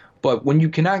him. But when you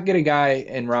cannot get a guy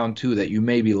in round 2 that you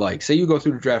maybe like, say you go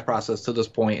through the draft process to this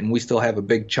point and we still have a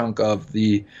big chunk of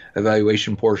the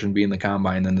evaluation portion being the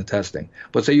combine and the testing.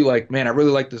 But say you like, man, I really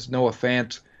like this Noah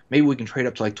Fant. Maybe we can trade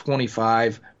up to like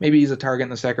 25. Maybe he's a target in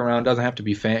the second round. Doesn't have to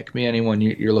be Fant. It can be anyone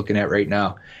you're looking at right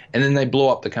now. And then they blow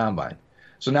up the combine.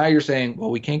 So now you're saying, well,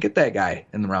 we can't get that guy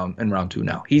in round 2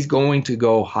 now. He's going to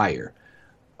go higher.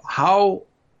 How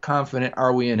confident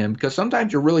are we in him? Because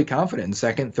sometimes you're really confident in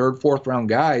second, third, fourth round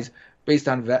guys based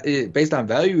on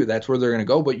value. That's where they're going to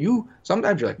go. But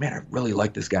sometimes you're like, man, I really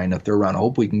like this guy in the third round. I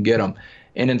hope we can get him.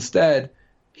 And instead,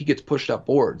 he gets pushed up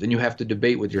boards, and you have to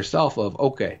debate with yourself of,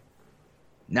 okay,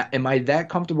 now am I that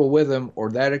comfortable with him or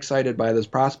that excited by this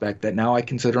prospect that now I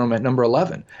consider him at number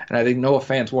 11? And I think Noah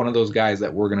Fant's one of those guys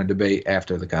that we're going to debate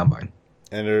after the combine.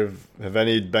 And have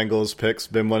any Bengals picks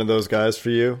been one of those guys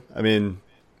for you? I mean,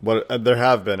 there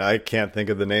have been. I can't think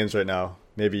of the names right now.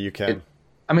 Maybe you can.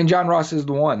 John Ross is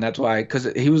the one. That's why,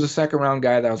 because he was a second-round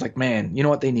guy that I was like, man, you know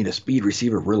what? They need a speed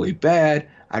receiver really bad.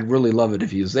 I'd really love it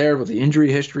if he was there. With the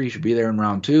injury history, he should be there in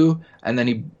round 2. And then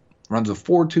he runs a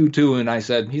 4.22, and I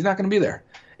said, he's not going to be there.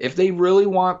 If they really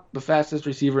want the fastest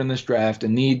receiver in this draft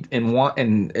and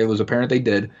it was apparent they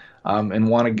did, and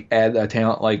want to add a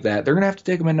talent like that, they're going to have to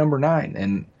take him at number 9.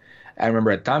 And I remember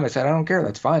at the time I said, I don't care.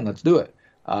 That's fine. Let's do it.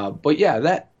 But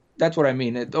yeah, that's what I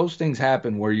mean. Those things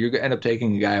happen where you end up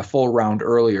taking a guy a full round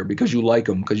earlier because you like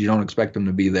him, because you don't expect him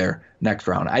to be there next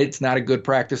round. It's not a good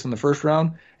practice in the first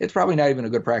round. It's probably not even a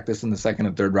good practice in the second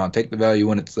and third round. Take the value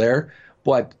when it's there,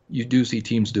 but you do see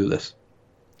teams do this.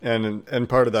 And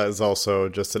part of that is also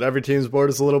just that every team's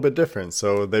board is a little bit different.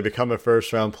 So they become a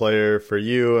first-round player for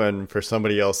you, and for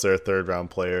somebody else they're a third-round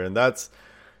player. And that's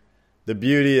the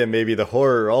beauty and maybe the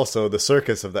horror, also the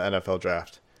circus of the NFL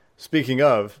draft. Speaking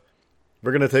of,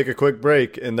 we're going to take a quick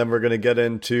break, and then we're going to get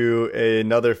into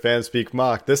another FanSpeak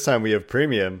mock. This time we have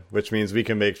premium, which means we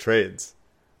can make trades.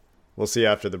 We'll see you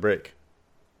after the break.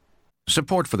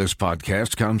 Support for this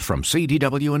podcast comes from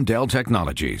CDW and Dell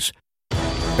Technologies.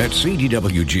 At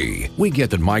CDWG, we get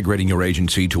that migrating your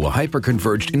agency to a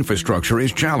hyper-converged infrastructure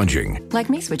is challenging. Like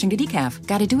me switching to decaf.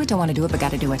 Gotta do it, don't want to do it, but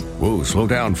gotta do it. Whoa, slow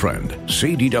down, friend.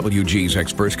 CDWG's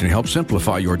experts can help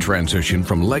simplify your transition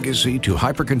from legacy to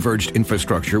hyper-converged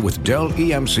infrastructure with Dell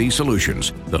EMC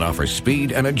solutions that offer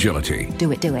speed and agility.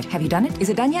 Do it. Have you done it? Is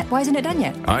it done yet? Why isn't it done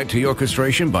yet? IT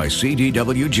orchestration by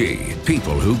CDWG.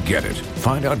 People who get it.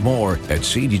 Find out more at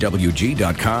cdwg.com/Dell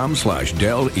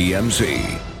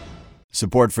EMC.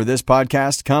 Support for this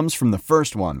podcast comes from The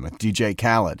First One with DJ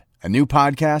Khaled, a new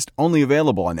podcast only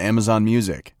available on Amazon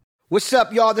Music. What's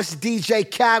up, y'all? This is DJ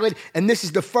Khaled, and this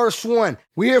is The First One.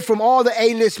 We hear from all the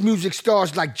A-list music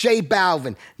stars like J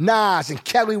Balvin, Nas, and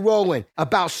Kelly Rowland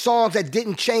about songs that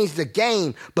didn't change the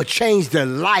game, but changed their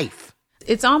life.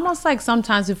 It's almost like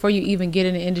sometimes before you even get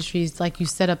in the industry, it's like you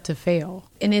set up to fail.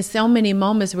 And there's so many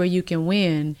moments where you can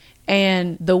win.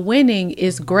 And the winning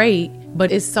is great,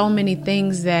 but it's so many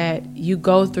things that you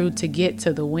go through to get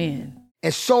to the win.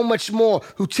 And so much more,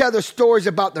 who tell their stories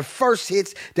about their first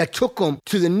hits that took them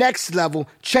to the next level,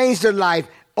 changed their life,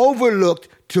 overlooked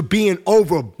to being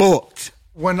overbooked.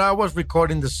 When I was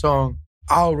recording the song,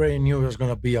 I already knew it was going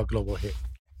to be a global hit.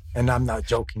 And I'm not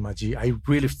joking, my G. I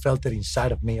really felt it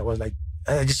inside of me. I was like,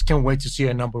 I just can't wait to see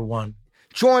it number one.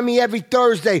 Join me every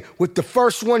Thursday with The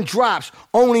First One Drops,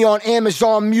 only on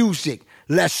Amazon Music.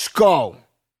 Let's go.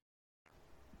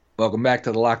 Welcome back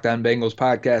to the Locked On Bengals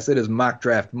podcast. It is Mock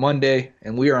Draft Monday,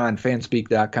 and we are on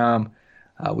fanspeak.com.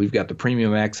 We've got the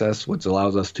premium access, which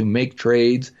allows us to make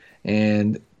trades,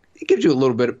 and it gives you a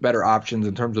little bit better options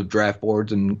in terms of draft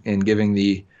boards and giving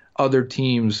the other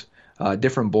teams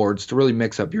different boards to really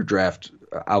mix up your draft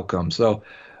outcome. So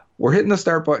we're hitting the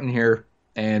start button here,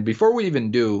 and before we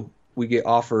even do, we get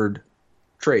offered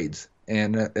trades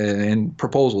and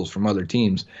proposals from other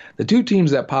teams. The two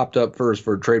teams that popped up first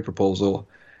for a trade proposal,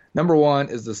 number one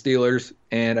is the Steelers,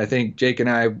 and I think Jake and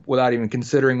I, without even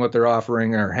considering what they're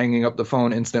offering, are hanging up the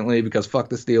phone instantly because fuck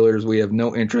the Steelers. We have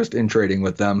no interest in trading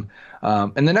with them.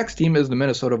 And the next team is the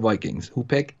Minnesota Vikings, who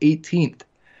pick 18th.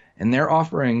 And they're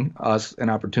offering us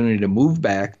an opportunity to move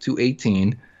back to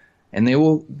 18, and they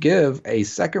will give a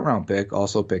second-round pick,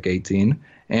 also pick 18,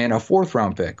 and a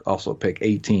fourth-round pick, also pick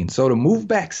 18. So to move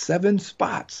back 7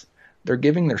 spots, they're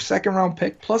giving their second-round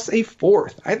pick plus a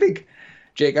fourth. I think,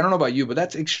 Jake, I don't know about you, but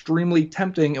that's extremely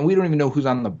tempting, and we don't even know who's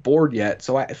on the board yet.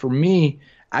 So for me,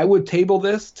 I would table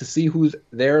this to see who's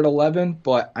there at 11,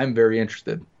 but I'm very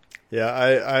interested. Yeah,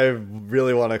 I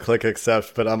really want to click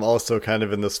accept, but I'm also kind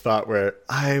of in the spot where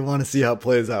I want to see how it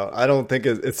plays out. I don't think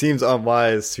it seems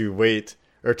unwise to wait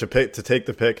or to take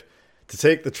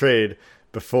the trade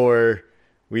before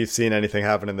we've seen anything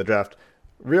happen in the draft.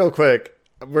 Real quick,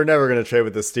 we're never going to trade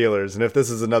with the Steelers, and if this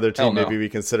is another team, maybe we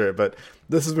consider it. But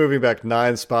this is moving back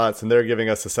 9 spots, and they're giving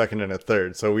us a second and a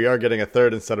third. So we are getting a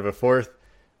third instead of a fourth,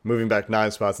 moving back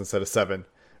 9 spots instead of 7.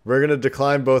 We're going to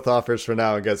decline both offers for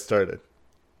now and get started.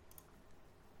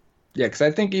 Yeah, because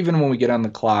I think even when we get on the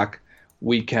clock,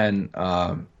 we can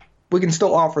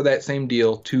still offer that same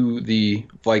deal to the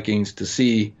Vikings to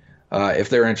see if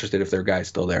they're interested, if their guy's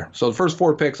still there. So the first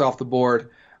 4 picks off the board.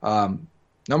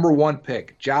 Number 1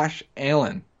 pick, Josh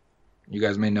Allen. You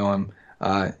guys may know him.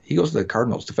 He goes to the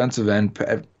Cardinals, defensive end,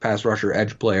 pass rusher,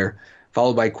 edge player,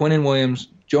 followed by Quinnen Williams,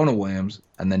 Jonah Williams,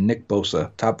 and then Nick Bosa.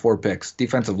 Top 4 picks,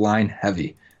 defensive line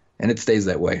heavy. And it stays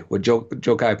that way with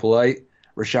Jokai Polite,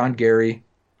 Rashawn Gary.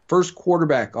 First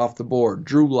quarterback off the board,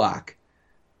 Drew Lock.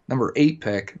 Number 8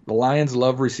 pick, the Lions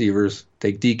love receivers.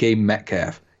 Take DK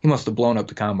Metcalf. He must have blown up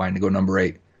the combine to go number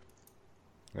 8.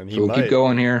 And we'll keep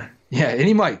going here. Yeah, and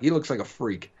he might. He looks like a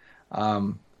freak.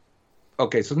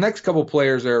 Okay, so the next couple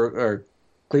players are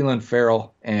Cleveland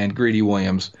Farrell and Greedy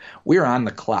Williams. We are on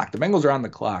the clock. The Bengals are on the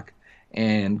clock,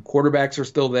 and quarterbacks are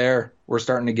still there. We're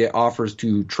starting to get offers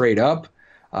to trade up.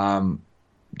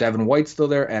 Devin White's still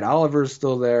there. Ed Oliver's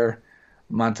still there.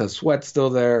 Montez Sweat's still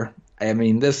there. I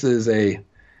mean, this is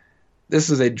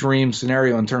a dream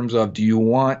scenario in terms of, do you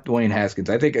want Dwayne Haskins?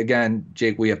 I think, again,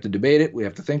 Jake, we have to debate it. We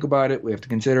have to think about it. We have to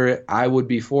consider it. I would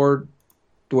be for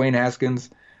Dwayne Haskins.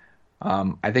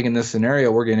 I think in this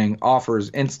scenario, we're getting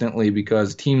offers instantly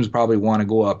because teams probably want to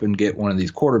go up and get one of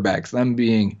these quarterbacks. Them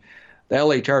being the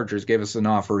LA Chargers gave us an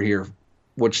offer here,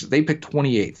 which they picked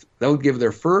 28th. That would give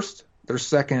their first, their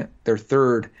second, their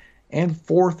third, and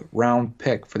 4th round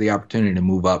pick for the opportunity to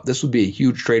move up. This would be a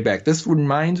huge trade back. This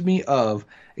reminds me of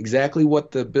exactly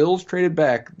what the Bills traded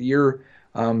back the year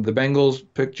the Bengals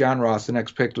picked John Ross. The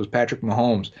next pick was Patrick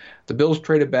Mahomes. The Bills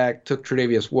traded back, took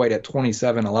Tre'Davious White at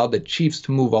 27, allowed the Chiefs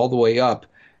to move all the way up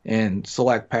and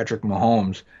select Patrick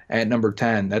Mahomes at number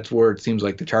 10. That's where it seems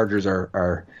like the Chargers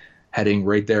are heading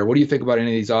right there. What do you think about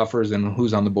any of these offers and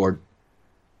who's on the board?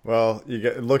 Well,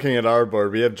 looking at our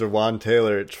board, we have Jawan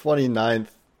Taylor at 29th.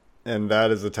 And that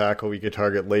is a tackle we could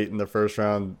target late in the first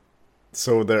round.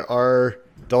 So there are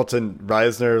Dalton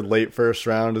Reisner, late first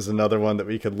round, is another one that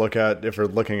we could look at if we're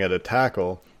looking at a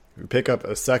tackle. We pick up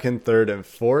a 2nd, 3rd, and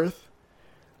 4th.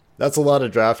 That's a lot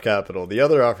of draft capital. The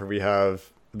other offer we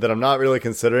have that I'm not really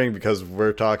considering because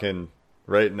we're talking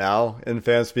right now in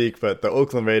FanSpeak, but the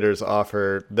Oakland Raiders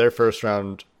offer their first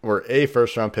round, or a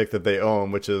first round pick that they own,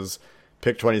 which is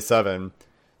pick 27.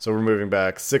 So we're moving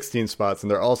back 16 spots, and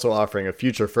they're also offering a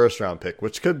future first-round pick,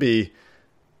 which could be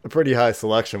a pretty high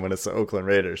selection when it's the Oakland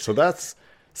Raiders. So that's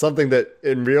something that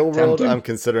in real world I'm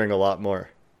considering a lot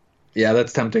more. Yeah,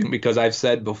 that's tempting because I've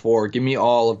said before, give me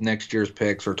all of next year's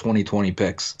picks or 2020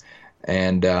 picks.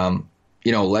 And,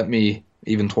 let me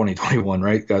even 2021,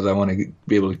 right? Because I want to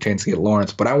be able to chance to get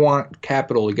Lawrence. But I want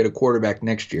capital to get a quarterback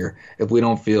next year if we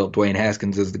don't feel Dwayne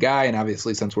Haskins is the guy. And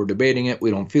obviously, since we're debating it, we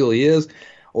don't feel he is.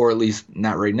 Or at least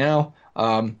not right now.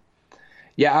 I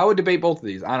would debate both of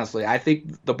these, honestly. I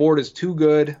think the board is too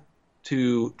good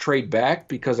to trade back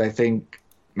because I think,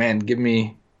 man, give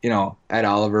me Ed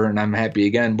Oliver, and I'm happy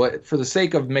again. But for the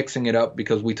sake of mixing it up,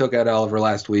 because we took Ed Oliver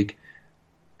last week,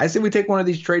 I say we take one of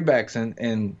these trade backs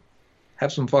and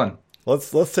have some fun.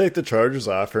 Let's take the Chargers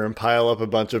offer and pile up a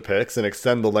bunch of picks and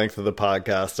extend the length of the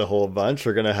podcast a whole bunch.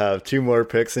 We're going to have 2 more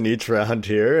picks in each round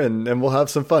here, and we'll have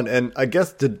some fun. And I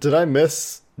guess, did I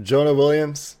miss Jonah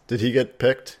Williams? Did he get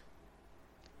picked?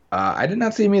 I did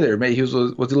not see him either. Maybe was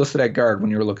he listed at guard when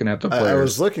you were looking at the players? I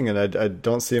was looking, and I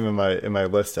don't see him in my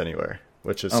list anywhere,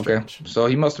 which is strange. Okay, so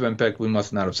he must have been picked. We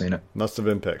must not have seen it. Must have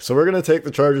been picked. So we're going to take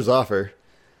the Chargers offer.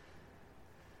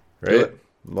 Right?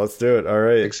 Let's do it. All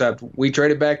right. Except we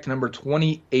traded back to number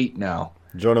 28 now.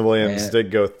 Jonah Williams did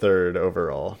go 3rd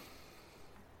overall.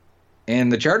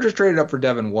 And the Chargers traded up for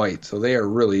Devin White, so they are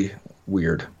really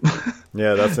weird.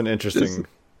 Yeah, that's an interesting...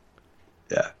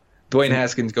 Yeah. Dwayne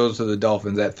Haskins goes to the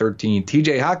Dolphins at 13.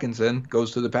 TJ Hawkinson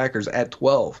goes to the Packers at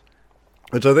 12.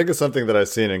 Which I think is something that I've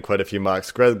seen in quite a few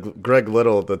mocks. Greg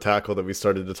Little, the tackle that we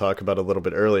started to talk about a little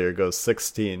bit earlier, goes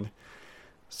 16.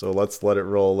 So let's let it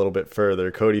roll a little bit further.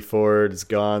 Cody Ford is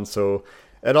gone. So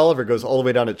Ed Oliver goes all the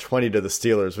way down at 20 to the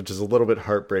Steelers, which is a little bit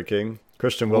heartbreaking.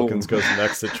 Christian Wilkins goes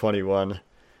next at 21.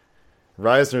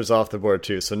 Reisner's off the board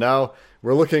too. So now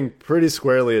we're looking pretty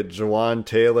squarely at Jawan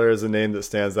Taylor as a name that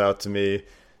stands out to me.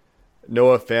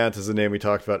 Noah Fant is a name we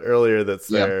talked about earlier that's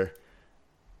there.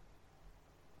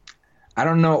 I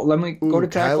don't know. Let me go to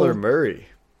tackle. Kyler Murray.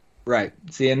 Right.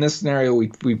 See, in this scenario,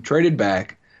 we've traded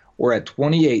back. We're at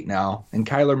 28 now, and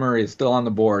Kyler Murray is still on the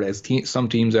board, as some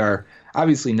teams are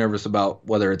obviously nervous about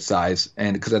whether it's size,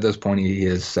 and because at this point he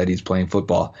has said he's playing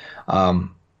football.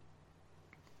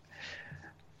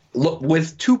 Look,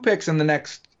 with 2 picks in the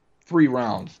next 3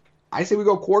 rounds, I say we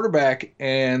go quarterback,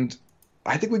 and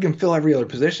I think we can fill every other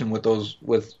position with those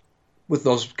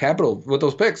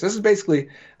picks. This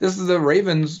is the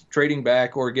Ravens trading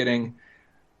back or getting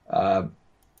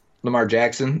Lamar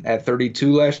Jackson at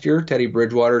 32 last year. Teddy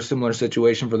Bridgewater, similar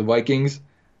situation for the Vikings.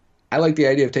 I like the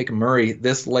idea of taking Murray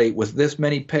this late with this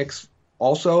many picks.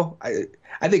 Also,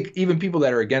 I think even people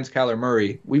that are against Kyler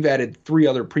Murray, we've added 3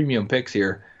 other premium picks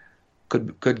here,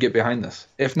 could get behind this.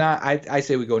 If not, I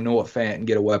say we go Noah Fant and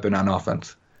get a weapon on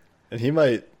offense. And he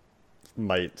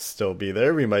might still be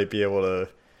there. We might be able to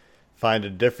find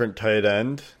a different tight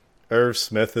end. Irv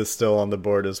Smith is still on the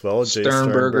board as well. Jay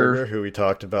Sternberger, who we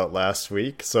talked about last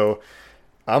week. So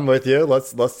I'm with you.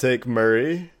 Let's take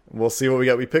Murray. We'll see what we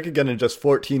got. We pick again in just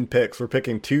 14 picks. We're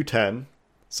picking 210.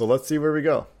 So let's see where we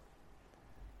go.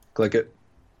 Click it.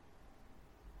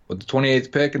 With the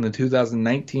 28th pick in the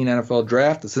 2019 NFL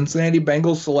Draft, the Cincinnati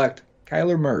Bengals select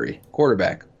Kyler Murray,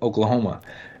 quarterback, Oklahoma.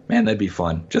 Man, that'd be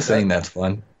fun. Just saying that's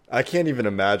fun. I can't even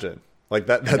imagine. Like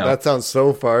that sounds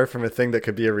so far from a thing that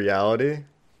could be a reality.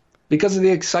 Because of the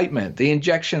excitement, the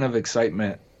injection of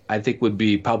excitement, I think would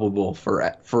be palpable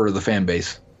for the fan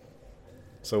base.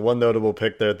 So one notable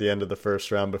pick there at the end of the first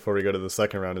round before we go to the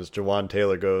second round is Jawan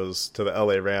Taylor goes to the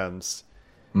LA Rams.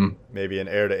 Maybe an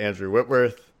heir to Andrew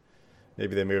Whitworth.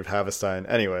 Maybe they moved Havestein.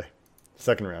 Anyway,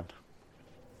 second round.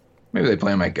 Maybe they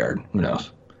play him at guard. Who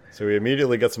knows? So we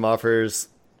immediately get some offers.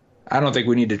 I don't think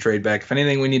we need to trade back. If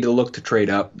anything, we need to look to trade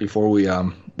up before we,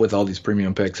 with all these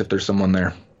premium picks, if there's someone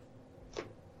there.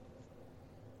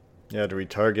 Yeah, do we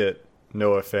target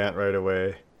Noah Fant right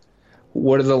away?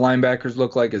 What do the linebackers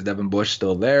look like? Is Devin Bush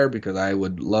still there? Because I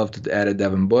would love to add a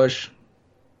Devin Bush.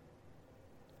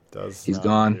 He's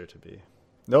gone. Appear to be.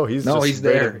 No, he's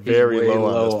there. Very he's way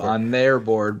low on their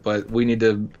board, but we need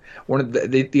to.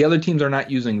 The other teams are not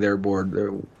using their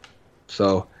board,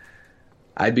 so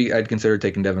I'd consider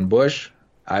taking Devin Bush.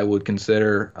 I would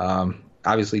consider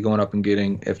obviously going up and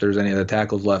getting, if there's any other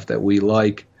tackles left that we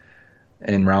like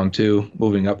in round 2,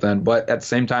 moving up then. But at the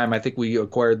same time, I think we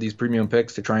acquired these premium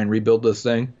picks to try and rebuild this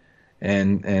thing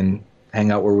and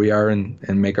hang out where we are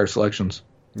and make our selections.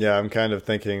 Yeah, I'm kind of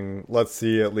thinking let's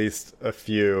see at least a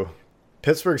few.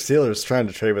 Pittsburgh Steelers trying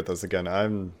to trade with us again.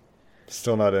 I'm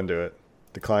still not into it.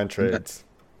 Decline trades.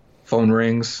 Phone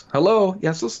rings. Hello.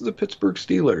 Yes, this is the Pittsburgh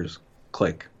Steelers.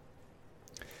 Click.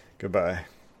 Goodbye.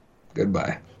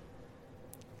 Goodbye.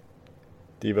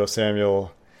 Deebo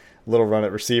Samuel, little run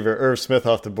at receiver. Irv Smith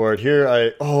off the board. Here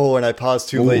and I paused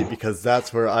too late because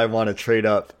that's where I want to trade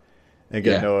up and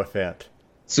get Noah Fant.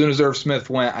 As soon as Irv Smith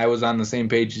went, I was on the same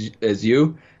page as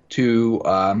you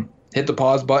to hit the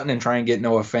pause button and try and get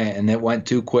Noah Fant, and it went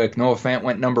too quick. Noah Fant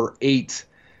went number 8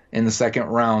 in the second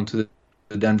round to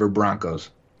the Denver Broncos.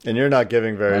 And you're not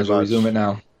giving very much. Might as well resume it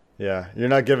now. Yeah, you're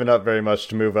not giving up very much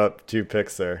to move up 2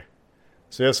 picks there.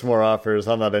 So you have some more offers.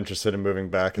 I'm not interested in moving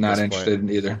back at this point. Not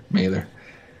interested either. Me either.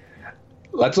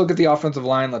 Let's look at the offensive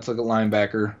line. Let's look at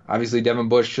linebacker. Obviously, Devin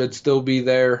Bush should still be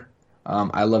there.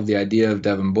 I love the idea of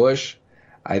Devin Bush.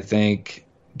 I think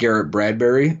Garrett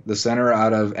Bradbury, the center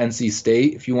out of NC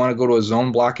State, if you want to go to a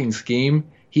zone blocking scheme,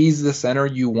 he's the center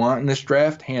you want in this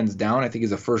draft, hands down. I think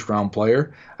he's a first-round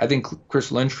player. I think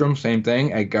Chris Lindstrom, same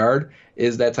thing, at guard,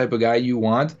 is that type of guy you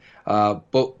want.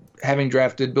 But having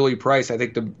drafted Billy Price, I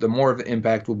think the more of an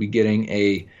impact will be getting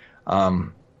a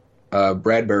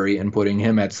Bradbury and putting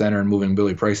him at center and moving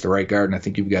Billy Price to right guard, and I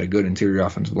think you've got a good interior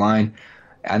offensive line.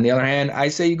 On the other hand, I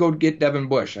say you go get Devin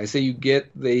Bush. I say you get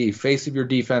the face of your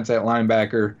defense at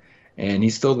linebacker, and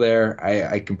he's still there.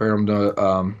 I compare him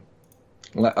to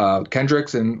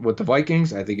Kendricks and with the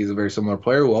Vikings. I think he's a very similar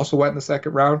player who also went in the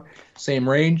second round, same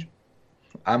range.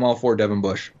 I'm all for Devin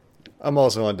Bush. I'm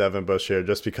also on Devin Bush here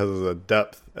just because of the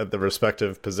depth at the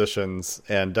respective positions,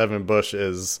 and Devin Bush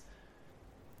is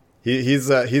he's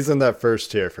in that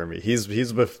first tier for me. He's maybe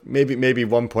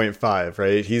 1.5,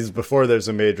 right? He's before there's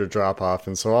a major drop off,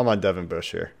 and so I'm on Devin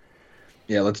Bush here.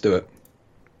 Yeah, let's do it.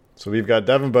 So we've got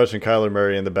Devin Bush and Kyler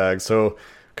Murray in the bag. So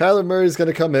Kyler Murray's going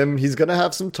to come in. He's going to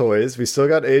have some toys. We still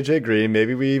got AJ Green.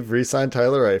 Maybe we've re-signed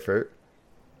Tyler Eifert.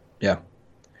 Yeah.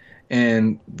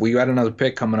 And we got another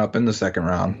pick coming up in the second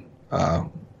round,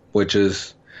 which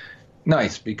is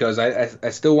nice because I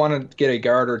still want to get a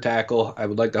guard or tackle. I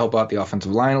would like to help out the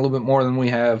offensive line a little bit more than we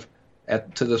have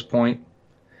to this point.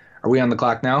 Are we on the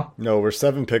clock now? No, we're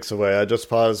 7 picks away. I just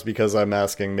paused because I'm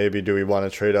asking maybe do we want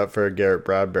to trade up for a Garrett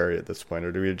Bradbury at this point,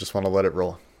 or do we just want to let it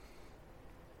roll?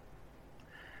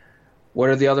 What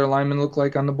do the other linemen look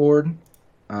like on the board?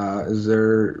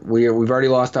 We've already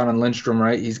lost out on Lindstrom,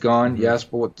 right? He's gone. Mm-hmm. Yes,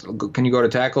 but can you go to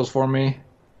tackles for me?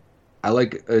 I'm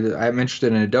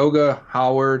interested in Adoga,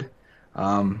 Howard,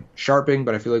 Sharping,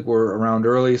 but I feel like we're around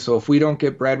early. So if we don't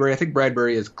get Bradbury, I think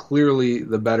Bradbury is clearly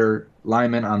the better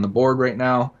lineman on the board right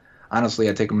now. Honestly,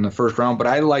 I'd take him in the first round, but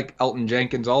I like Elton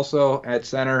Jenkins also at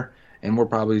center, and we're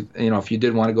probably, if you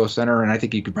did want to go center, and I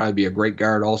think he could probably be a great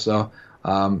guard also.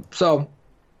 So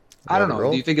I don't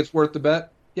know. Do you think it's worth the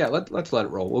bet? Yeah, let's let it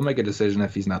roll. We'll make a decision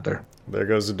if he's not there. There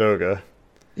goes Adoga.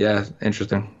 Yeah,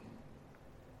 interesting.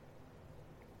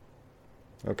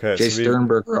 Okay. Jay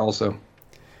Sternberger also.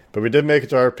 But we did make it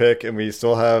to our pick, and we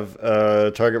still have a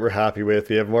target we're happy with.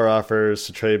 We have more offers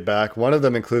to trade back. One of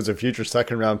them includes a future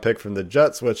second-round pick from the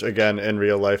Jets, which, again, in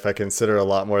real life, I consider a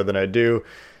lot more than I do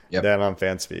than on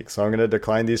FanSpeak. So I'm going to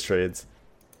decline these trades.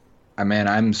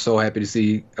 I'm so happy to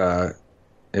see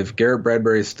if Garrett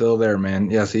Bradbury is still there, man.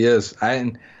 Yes, he is.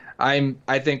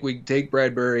 I think we take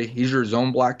Bradbury. He's your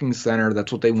zone blocking center.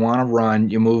 That's what they want to run.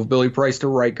 You move Billy Price to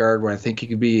right guard, where I think he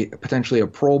could be potentially a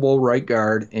Pro Bowl right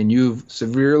guard, and you've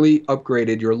severely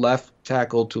upgraded your left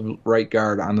tackle to right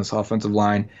guard on this offensive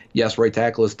line. Yes, right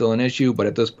tackle is still an issue, but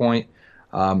at this point,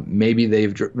 maybe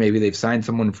they've signed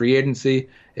someone in free agency.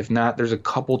 If not, there's a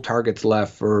couple targets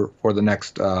left for the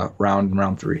next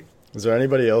round 3. Is there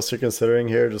anybody else you're considering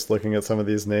here? Just looking at some of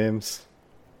these names.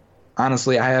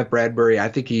 Honestly, I have Bradbury. I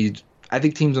think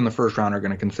teams in the first round are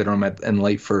going to consider him in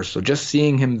late first. So just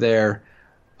seeing him there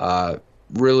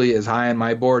really is high on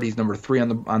my board. He's number 3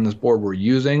 on this board we're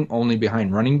using, only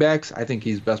behind running backs. I think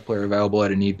he's best player available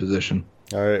at a need position.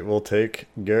 All right, we'll take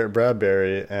Garrett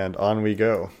Bradbury, and on we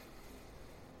go.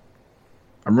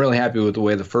 I'm really happy with the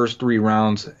way the first 3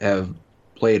 rounds have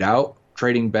played out.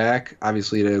 Trading back,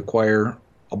 obviously, to acquire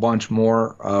a bunch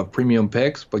more premium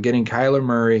picks, but getting Kyler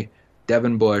Murray,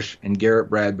 Devin Bush, and Garrett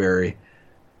Bradbury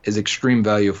is extreme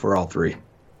value for all 3.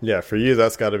 Yeah, for you,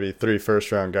 that's got to be 3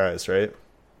 first-round guys, right?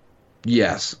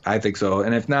 Yes, I think so.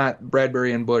 And if not,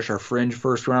 Bradbury and Bush are fringe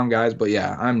first-round guys. But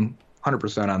yeah, I'm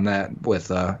 100% on that. With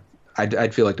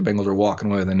I'd feel like the Bengals are walking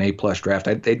away with an A+ draft.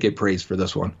 They'd get praised for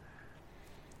this one.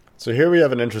 So here we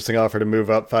have an interesting offer to move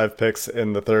up 5 picks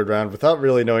in the third round. Without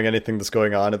really knowing anything that's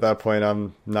going on at that point,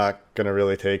 I'm not going to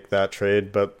really take that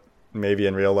trade, but maybe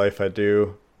in real life I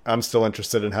do. I'm still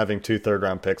interested in having 2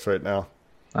 third-round picks right now.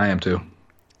 I am too.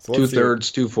 So 2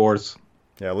 thirds, 2 fourths.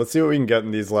 Yeah, let's see what we can get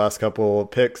in these last couple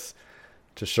picks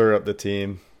to shore up the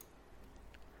team.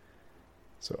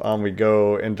 So on we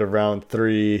go into round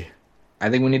 3. I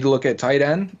think we need to look at tight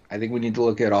end. I think we need to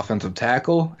look at offensive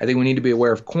tackle. I think we need to be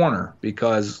aware of corner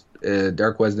because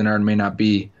Darqueze Dennard may not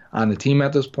be on the team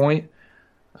at this point.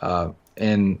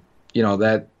 And,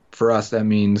 that for us, that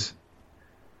means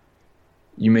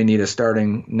you may need a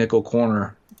starting nickel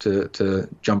corner to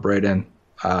jump right in.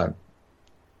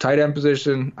 Tight end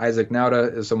position, Isaac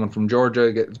Nauta is someone from Georgia.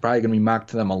 It's probably going to be mocked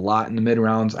to them a lot in the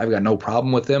mid-rounds. I've got no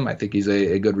problem with him. I think he's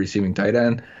a good receiving tight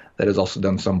end that has also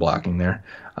done some blocking there.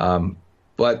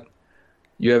 But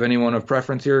you have anyone of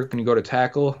preference here? Can you go to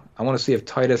tackle? I want to see if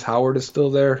Titus Howard is still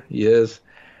there. He is.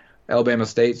 Alabama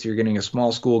State, so you're getting a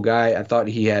small school guy. I thought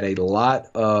he had a lot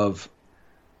of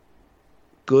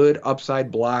good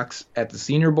upside blocks at the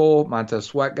Senior Bowl. Montez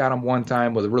Sweat got him one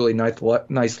time with a really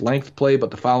nice length play, but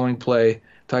the following play,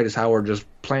 Titus Howard just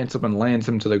plants him and lands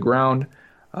him to the ground.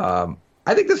 I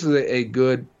think this is a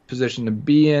good position to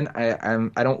be in.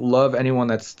 I don't love anyone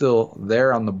that's still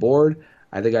there on the board.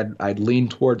 I think I'd lean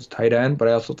towards tight end, but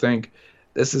I also think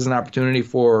this is an opportunity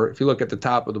for, if you look at the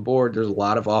top of the board, there's a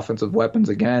lot of offensive weapons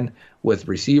again with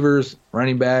receivers,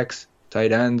 running backs,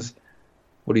 tight ends.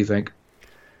 What do you think?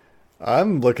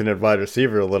 I'm looking at wide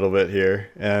receiver a little bit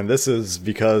here, and this is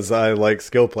because I like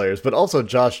skill players, but also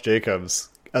Josh Jacobs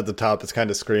at the top is kind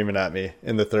of screaming at me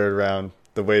in the third round,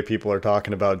 the way people are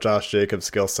talking about Josh Jacobs'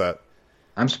 skill set.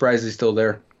 I'm surprised he's still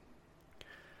there.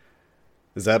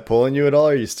 Is that pulling you at all,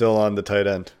 or are you still on the tight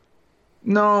end?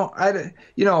 No,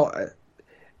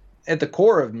 at the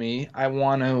core of me, I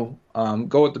want to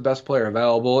go with the best player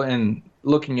available, and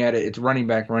looking at it, it's running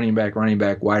back,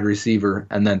 wide receiver,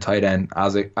 and then tight end,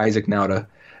 Isaac Nauta.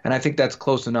 And I think that's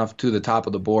close enough to the top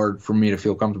of the board for me to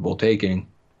feel comfortable taking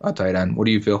a tight end. What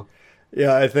do you feel?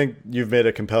 Yeah, I think you've made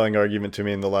a compelling argument to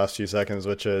me in the last few seconds,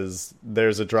 which is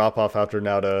there's a drop-off after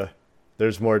Nauta.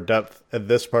 There's more depth at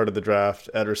this part of the draft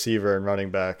at receiver and running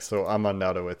back, so I'm on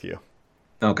Nauta with you.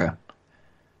 Okay.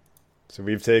 So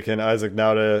we've taken Isaac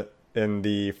Nauta in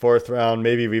the fourth round.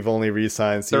 Maybe we've only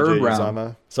re-signed CJ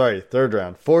Uzomah. Sorry, third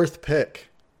round. Fourth pick.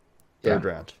 Third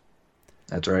round.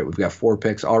 That's right. We've got 4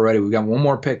 picks already. We've got one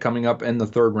more pick coming up in the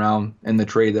third round in the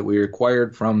trade that we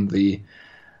acquired from the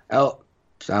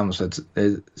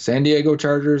San Diego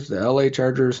Chargers, the LA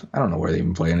Chargers. I don't know where they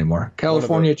even play anymore.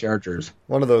 California Chargers.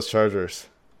 One of those Chargers.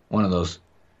 One of those.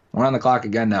 We're on the clock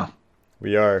again now.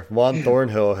 We are. Juan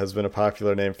Thornhill has been a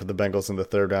popular name for the Bengals in the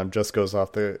third round. Just goes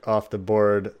off the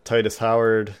board. Titus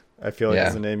Howard, I feel like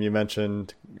is the name you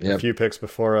mentioned. A few picks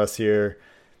before us here.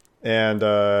 And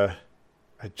I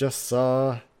just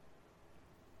saw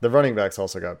the running backs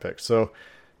also got picked. So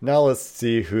now let's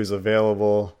see who's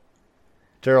available.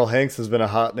 Darrell Hanks has been a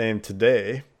hot name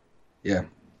today. Yeah.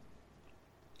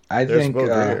 There's Will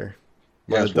Greer.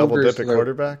 Yeah, double dip at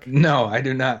quarterback? No, I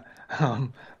do not.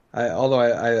 Although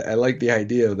I like the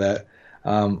idea of that.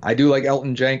 I do like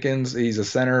Elton Jenkins. He's a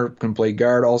center, can play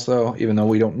guard also, even though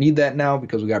we don't need that now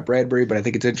because we got Bradbury. But I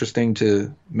think it's interesting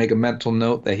to make a mental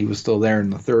note that he was still there in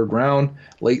the third round,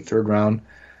 late third round.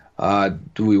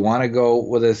 Do we want to go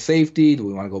with a safety? Do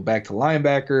we want to go back to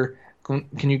linebacker?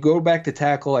 Can you go back to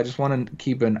tackle? I just want to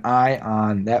keep an eye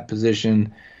on that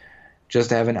position just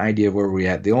to have an idea of where we're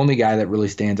at. The only guy that really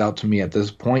stands out to me at this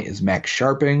point is Max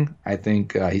Sharping. I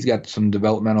think he's got some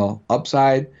developmental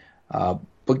upside,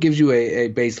 but gives you a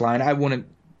baseline. I wouldn't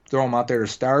throw him out there to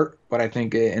start, but I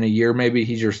think in a year maybe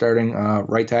he's your starting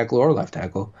right tackle or left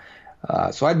tackle.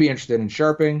 So I'd be interested in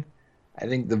Sharping. I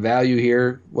think the value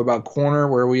here, what about corner?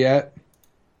 Where are we at?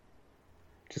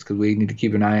 Just because we need to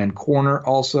keep an eye on corner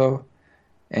also.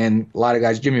 And a lot of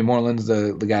guys, Jimmy Moreland's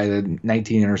the guy that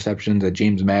 19 interceptions.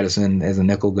 James Madison as a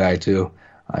nickel guy too.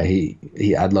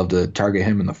 I'd love to target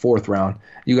him in the fourth round.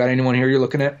 You got anyone here you're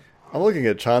looking at? I'm looking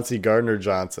at Chauncey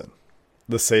Gardner-Johnson,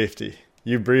 the safety.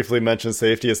 You briefly mentioned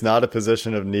safety. It's not a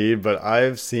position of need, but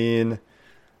I've seen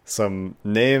some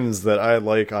names that I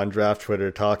like on draft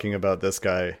Twitter talking about this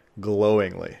guy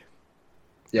glowingly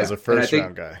as a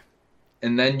first-round guy.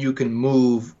 And then you can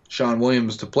move Sean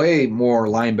Williams to play more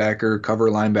linebacker, cover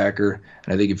linebacker.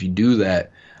 And I think if you do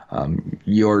that,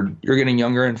 you're getting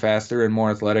younger and faster and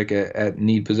more athletic at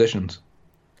need positions.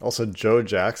 Also, Joe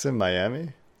Jackson, Miami.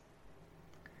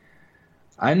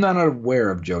 I'm not aware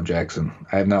of Joe Jackson.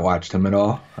 I have not watched him at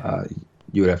all.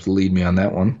 You would have to lead me on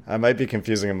that one. I might be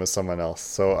confusing him with someone else.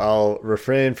 So I'll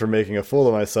refrain from making a fool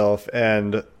of myself,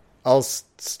 and I'll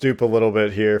stoop a little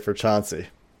bit here for Chauncey.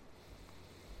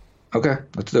 Okay,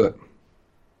 let's do it.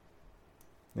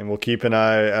 And we'll keep an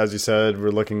eye, as you said,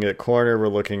 we're looking at corner, we're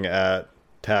looking at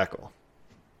tackle.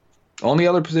 Only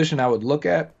other position I would look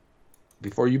at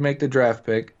before you make the draft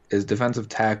pick is defensive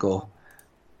tackle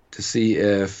to see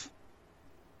if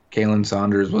Kalen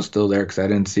Saunders was still there because I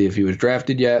didn't see if he was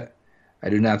drafted yet. I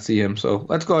did not see him. So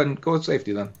let's go ahead and go with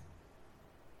safety then.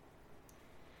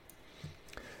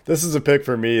 This is a pick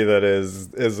for me that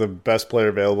is a best player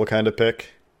available kind of pick.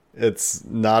 It's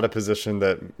not a position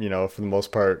that, for the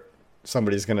most part,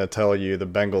 somebody's going to tell you the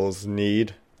Bengals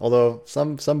need. Although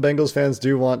some Bengals fans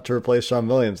do want to replace Sean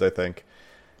Williams, I think.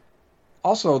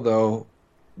 Also, though,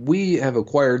 we have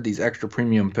acquired these extra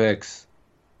premium picks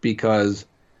because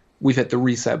we've hit the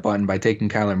reset button by taking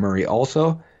Kyler Murray.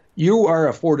 Also, you are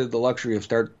afforded the luxury of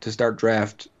start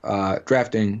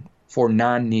drafting for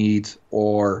non-needs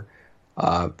or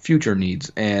future needs,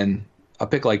 and a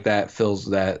pick like that fills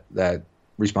that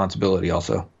responsibility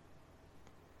also.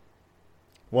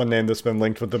 One name that's been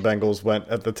linked with the Bengals went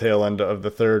at the tail end of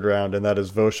the third round, and that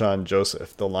is Voshon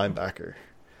Joseph, the linebacker.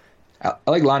 I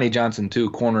like Lonnie Johnson, too,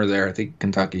 corner there, I think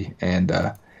Kentucky. And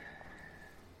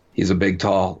he's a big,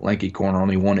 tall, lanky corner,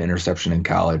 only one interception in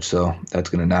college, so that's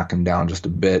going to knock him down just a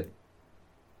bit.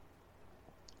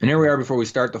 And here we are before we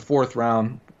start the fourth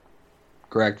round.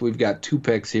 Correct. We've got 2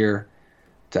 picks here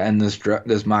to end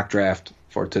this mock draft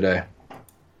for today.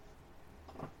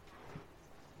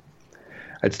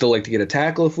 I'd still like to get a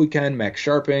tackle if we can. Max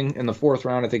Sharping in the fourth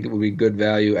round, I think it would be good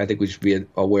value. I think we should be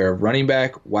aware of running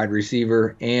back, wide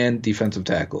receiver, and defensive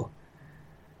tackle.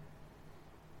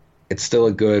 It's still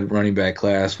a good running back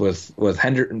class with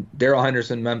Darrell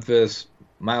Henderson, Memphis,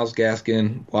 Myles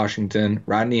Gaskin, Washington,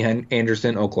 Rodney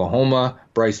Anderson, Oklahoma,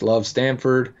 Bryce Love,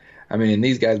 Stanford. I mean, and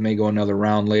these guys may go another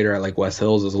round later. I like Wes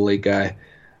Hills as a late guy.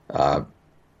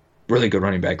 Really good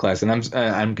running back class, and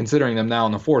I'm considering them now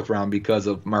in the fourth round because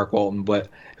of Mark Walton. But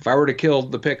if I were to kill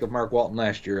the pick of Mark Walton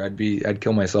last year, I'd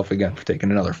kill myself again for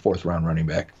taking another fourth round running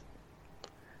back.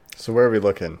 So where are we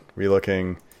looking? We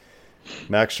looking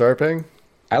Max Sharping?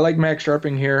 I like Max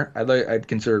Sharping here. I'd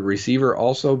consider receiver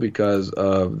also because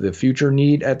of the future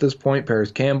need at this point.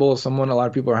 Paris Campbell is someone a lot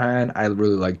of people are high on. I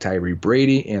really like Tyree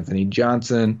Brady, Anthony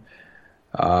Johnson,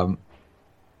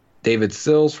 David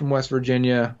Sills from West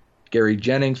Virginia, Gary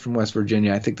Jennings from West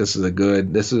Virginia. I think there's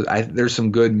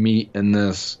some good meat in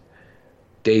this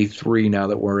day 3 now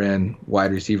that we're in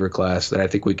wide receiver class that I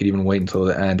think we could even wait until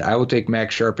the end. I will take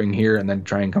Max Sharping here and then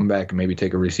try and come back and maybe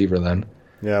take a receiver then.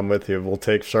 Yeah, I'm with you. We'll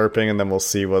take Sharping and then we'll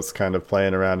see what's kind of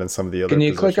playing around in some of the other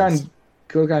positions. Can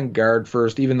you click on guard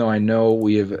first? Even though I know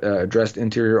we have addressed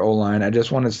interior O-line, I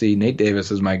just want to see Nate Davis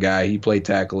is my guy. He played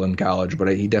tackle in college, but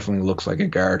he definitely looks like a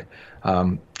guard.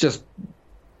 Just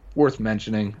worth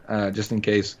mentioning, just in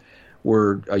case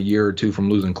we're a year or 2 from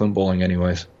losing Clint Bowling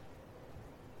anyways.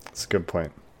 That's a good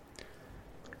point.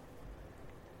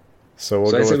 So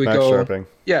we'll go with Max Sharping.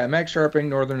 Yeah, Max Sharping,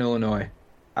 Northern Illinois.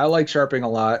 I like Sharping a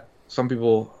lot. Some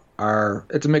people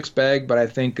it's a mixed bag, but I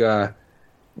think when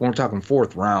we're talking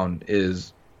fourth round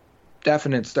is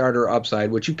definite starter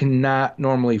upside, which you cannot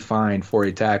normally find for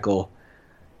a tackle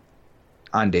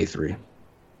on day 3.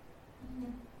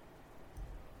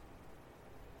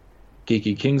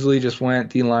 Kiki Kingsley just went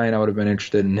D-line. I would have been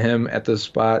interested in him at this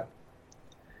spot.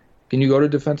 Can you go to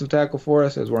defensive tackle for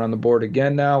us as we're on the board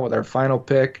again now with our final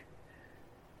pick?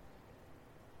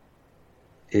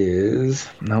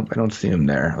 Nope, I don't see him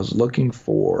there. I was looking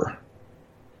for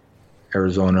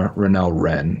Arizona, Rennell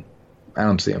Wren. I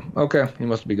don't see him. Okay, he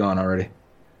must be gone already.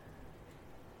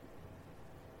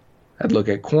 I'd look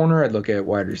at corner, I'd look at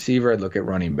wide receiver, I'd look at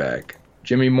running back.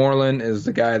 Jimmy Moreland is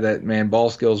the guy that, ball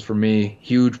skills for me,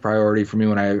 huge priority for me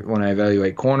when I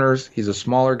evaluate corners. He's a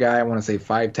smaller guy. I want to say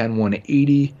 5'10",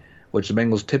 180, which the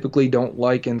Bengals typically don't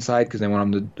like inside because they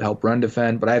want him to help run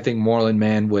defend. But I think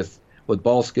Moreland, with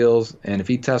ball skills, and if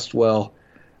he tests well,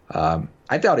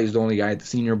 I thought he was the only guy at the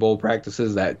Senior Bowl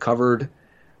practices that covered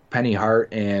Penny Hart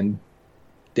and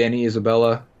Danny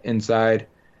Isabella inside,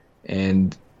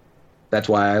 and that's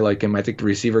why I like him. I think the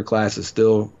receiver class is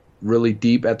still really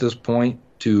deep at this point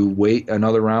to wait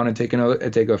another round and take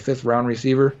a fifth round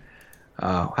receiver.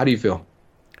 How do you feel?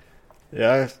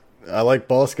 Yeah, I like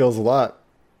ball skills a lot.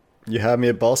 You have me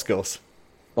at ball skills.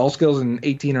 Ball skills and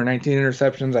 18 or 19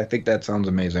 interceptions. I think that sounds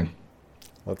amazing.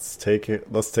 Let's take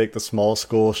it. Let's take the small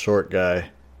school short guy,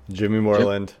 Jimmy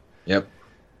Moreland. Yep.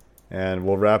 And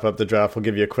we'll wrap up the draft. We'll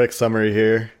give you a quick summary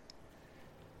here.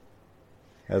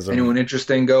 Anyone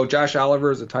interesting? Go. Josh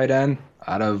Oliver is a tight end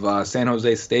out of San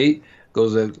Jose State.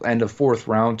 Goes at the end of fourth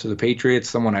round to the Patriots.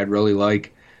 Someone I'd really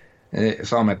like. I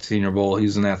saw him at the Senior Bowl.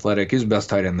 He's an athletic. He's the best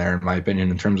tight end there, in my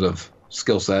opinion, in terms of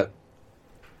skill set.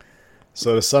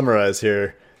 So to summarize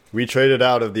here, we traded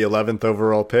out of the 11th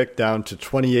overall pick down to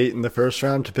 28 in the first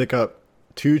round to pick up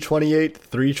 228,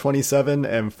 327,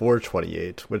 and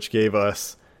 428, which gave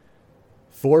us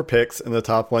 4 picks in the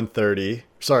top 130.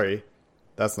 Sorry,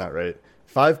 that's not right.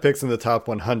 5 picks in the top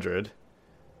 100,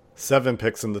 7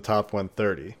 picks in the top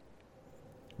 130.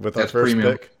 With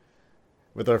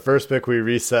our first pick, we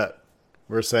reset.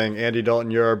 We're saying, Andy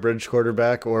Dalton, you're our bridge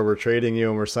quarterback, or we're trading you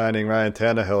and we're signing Ryan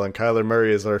Tannehill, and Kyler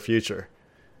Murray is our future.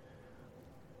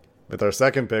 With our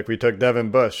second pick, we took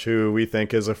Devin Bush, who we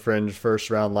think is a fringe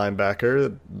first-round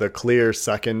linebacker, the clear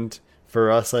second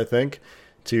for us, I think,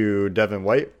 to Devin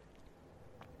White.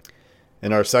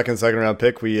 In our second-round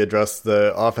pick, we addressed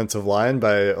the offensive line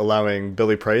by allowing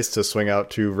Billy Price to swing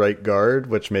out to right guard,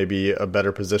 which may be a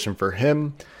better position for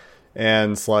him,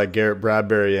 and slide Garrett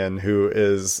Bradbury in, who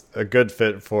is a good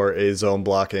fit for a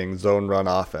zone-blocking, zone-run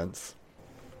offense.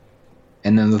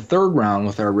 And then the third round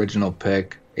with our original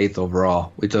pick, 8th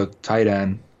overall. We took tight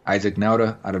end Isaac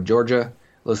Nauta out of Georgia,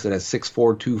 listed at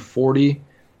 6'4", 240,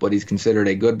 but he's considered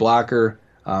a good blocker.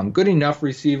 Good enough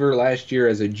receiver last year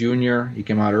as a junior. He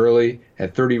came out early,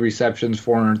 had 30 receptions,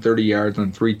 430 yards,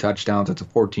 and 3 touchdowns. That's a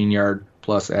 14-yard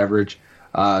plus average.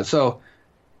 So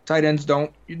tight ends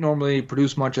don't normally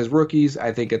produce much as rookies.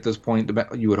 I think at this point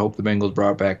you would hope the Bengals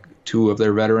brought back 2 of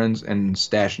their veterans and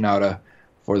stashed Nauta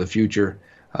for the future.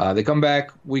 We come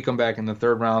back in the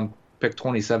 3rd round, pick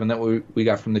 27 that we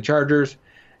got from the Chargers,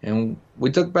 and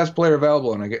we took best player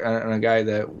available and a guy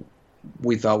that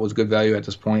we thought was good value at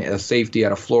this point, a safety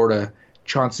out of Florida,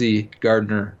 Chauncey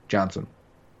Gardner-Johnson.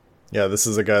 Yeah, this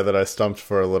is a guy that I stumped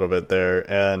for a little bit there,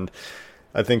 and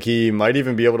I think he might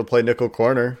even be able to play nickel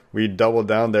corner. We doubled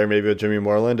down there maybe with Jimmy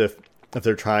Moreland if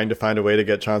they're trying to find a way to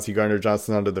get Chauncey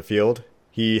Gardner-Johnson onto the field.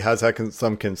 He has had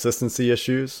some consistency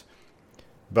issues,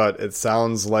 but it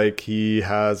sounds like he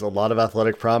has a lot of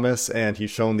athletic promise, and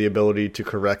he's shown the ability to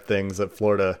correct things at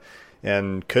Florida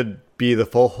and could be the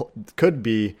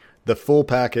full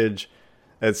package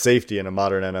at safety in a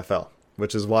modern NFL,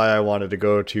 which is why I wanted to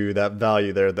go to that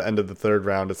value there at the end of the 3rd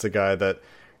round. It's a guy that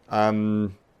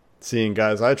I'm seeing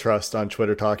guys I trust on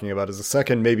Twitter talking about as a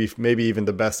second, maybe even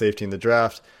the best safety in the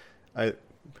draft.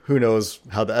 Who knows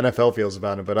how the NFL feels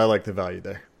about him, but I like the value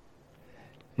there.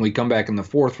 We come back in the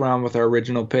 4th round with our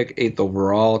original pick, 8th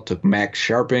overall, took Max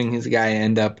Sharping. He's a guy I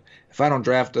end up, if I don't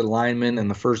draft a lineman in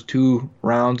the first 2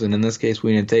 rounds, and in this case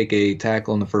we didn't take a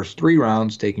tackle in the first 3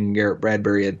 rounds, taking Garrett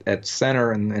Bradbury at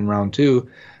center in round 2.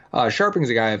 Sharping's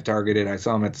a guy I've targeted. I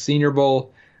saw him at the Senior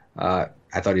Bowl. I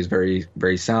thought he was very,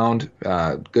 very sound.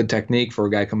 Good technique for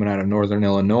a guy coming out of Northern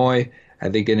Illinois. I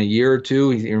think in a year or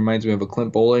 2, he reminds me of a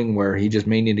Clint Bowling, where he just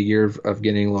may need a year of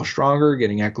getting a little stronger,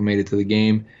 getting acclimated to the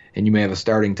game, and you may have a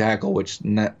starting tackle, which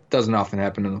doesn't often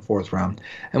happen in the 4th round.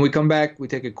 And we come back, we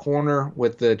take a corner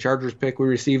with the Chargers pick we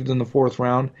received in the 4th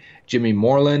round, Jimmy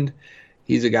Moreland.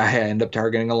 He's a guy I end up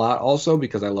targeting a lot also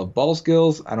because I love ball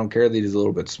skills. I don't care that he's a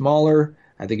little bit smaller.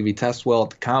 I think if he tests well at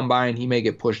the combine, he may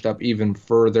get pushed up even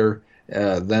further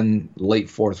than late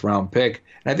 4th round pick.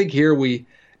 And I think here we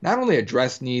not only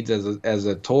address needs as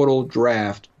a total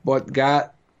draft, but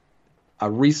got a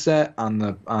reset on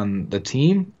the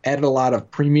team, added a lot of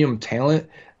premium talent,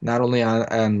 not only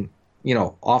on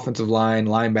offensive line,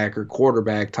 linebacker,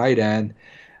 quarterback, tight end.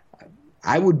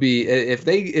 I would be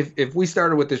if we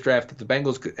started with this draft, if the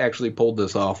Bengals actually pulled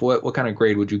this off, what kind of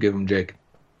grade would you give them, Jake?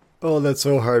 Oh, that's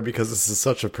so hard because this is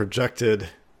such a projected.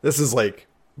 This is like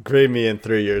grade me in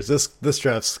 3 years. This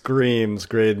draft screams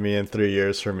grade me in 3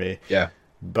 years for me. Yeah,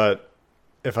 but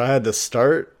if I had to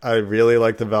start, I really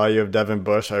like the value of Devin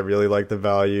Bush. I really like the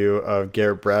value of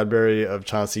Garrett Bradbury, of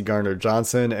Chauncey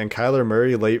Gardner-Johnson, and Kyler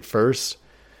Murray late 1st.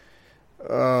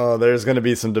 Oh, there's going to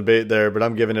be some debate there, but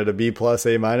I'm giving it a B+,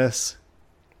 A-.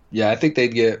 Yeah, I think they'd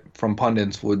get, from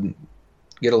pundits, would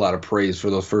get a lot of praise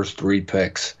for those first 3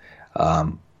 picks.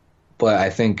 But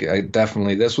I think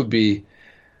definitely this would be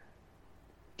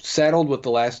saddled with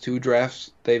the last 2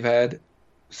 drafts they've had,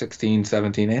 16,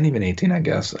 17, and even 18, I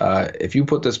guess. If you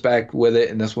put this back with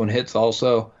it and this one hits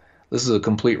also, this is a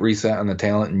complete reset on the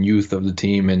talent and youth of the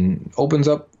team and opens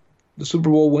up the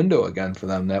Super Bowl window again for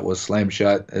them that was slammed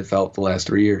shut, it felt, the last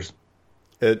 3 years.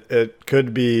 It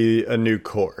could be a new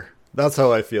core. That's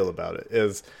how I feel about it,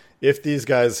 is if these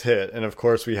guys hit, and of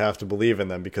course we have to believe in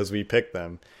them because we picked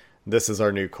them, this is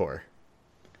our new core.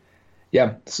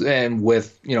 Yeah, and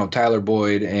with Tyler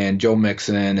Boyd and Joe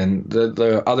Mixon and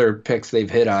the other picks they've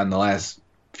hit on the last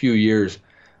few years,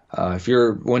 if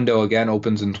your window again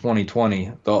opens in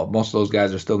 2020, most of those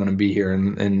guys are still going to be here,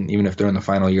 and even if they're in the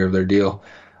final year of their deal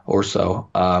or so.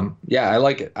 Yeah, I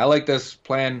like it. I like this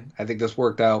plan. I think this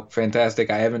worked out fantastic.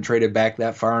 I haven't traded back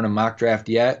that far in a mock draft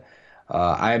yet.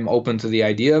 I'm open to the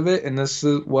idea of it, and this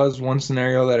was one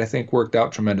scenario that I think worked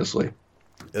out tremendously.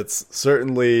 It's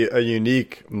certainly a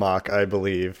unique mock, I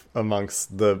believe,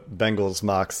 amongst the Bengals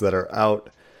mocks that are out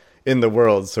in the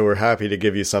world. So we're happy to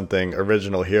give you something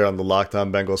original here on the Locked On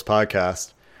Bengals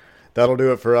podcast. That'll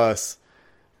do it for us.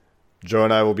 Joe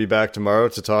and I will be back tomorrow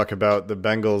to talk about the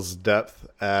Bengals' depth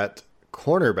at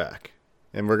cornerback.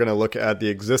 And we're going to look at the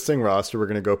existing roster. We're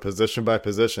going to go position by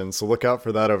position. So look out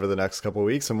for that over the next couple of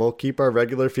weeks. And we'll keep our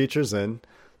regular features in.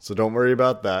 So don't worry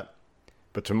about that.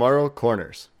 But tomorrow,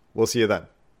 corners. We'll see you then.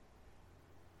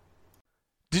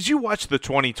 Did you watch the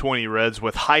 2020 Reds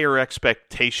with higher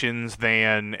expectations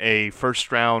than a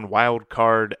first-round wild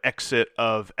card exit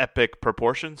of epic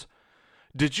proportions?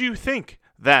 Did you think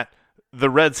that the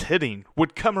Reds hitting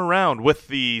would come around with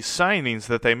the signings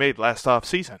that they made last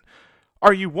offseason?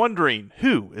 Are you wondering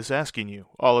who is asking you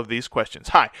all of these questions?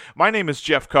 Hi, my name is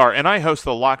Jeff Carr, and I host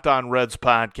the Locked On Reds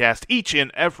podcast each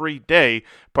and every day,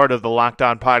 part of the Locked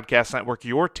On Podcast Network,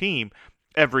 your team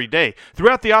every day.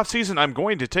 Throughout the offseason, I'm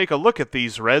going to take a look at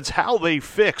these Reds, how they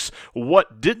fix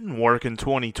what didn't work in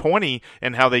 2020,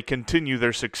 and how they continue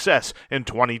their success in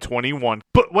 2021.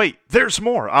 But wait, there's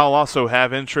more. I'll also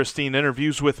have interesting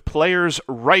interviews with players,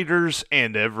 writers,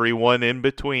 and everyone in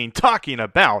between talking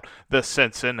about the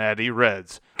Cincinnati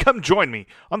Reds. Come join me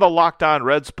on the Locked On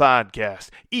Reds podcast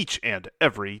each and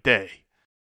every day.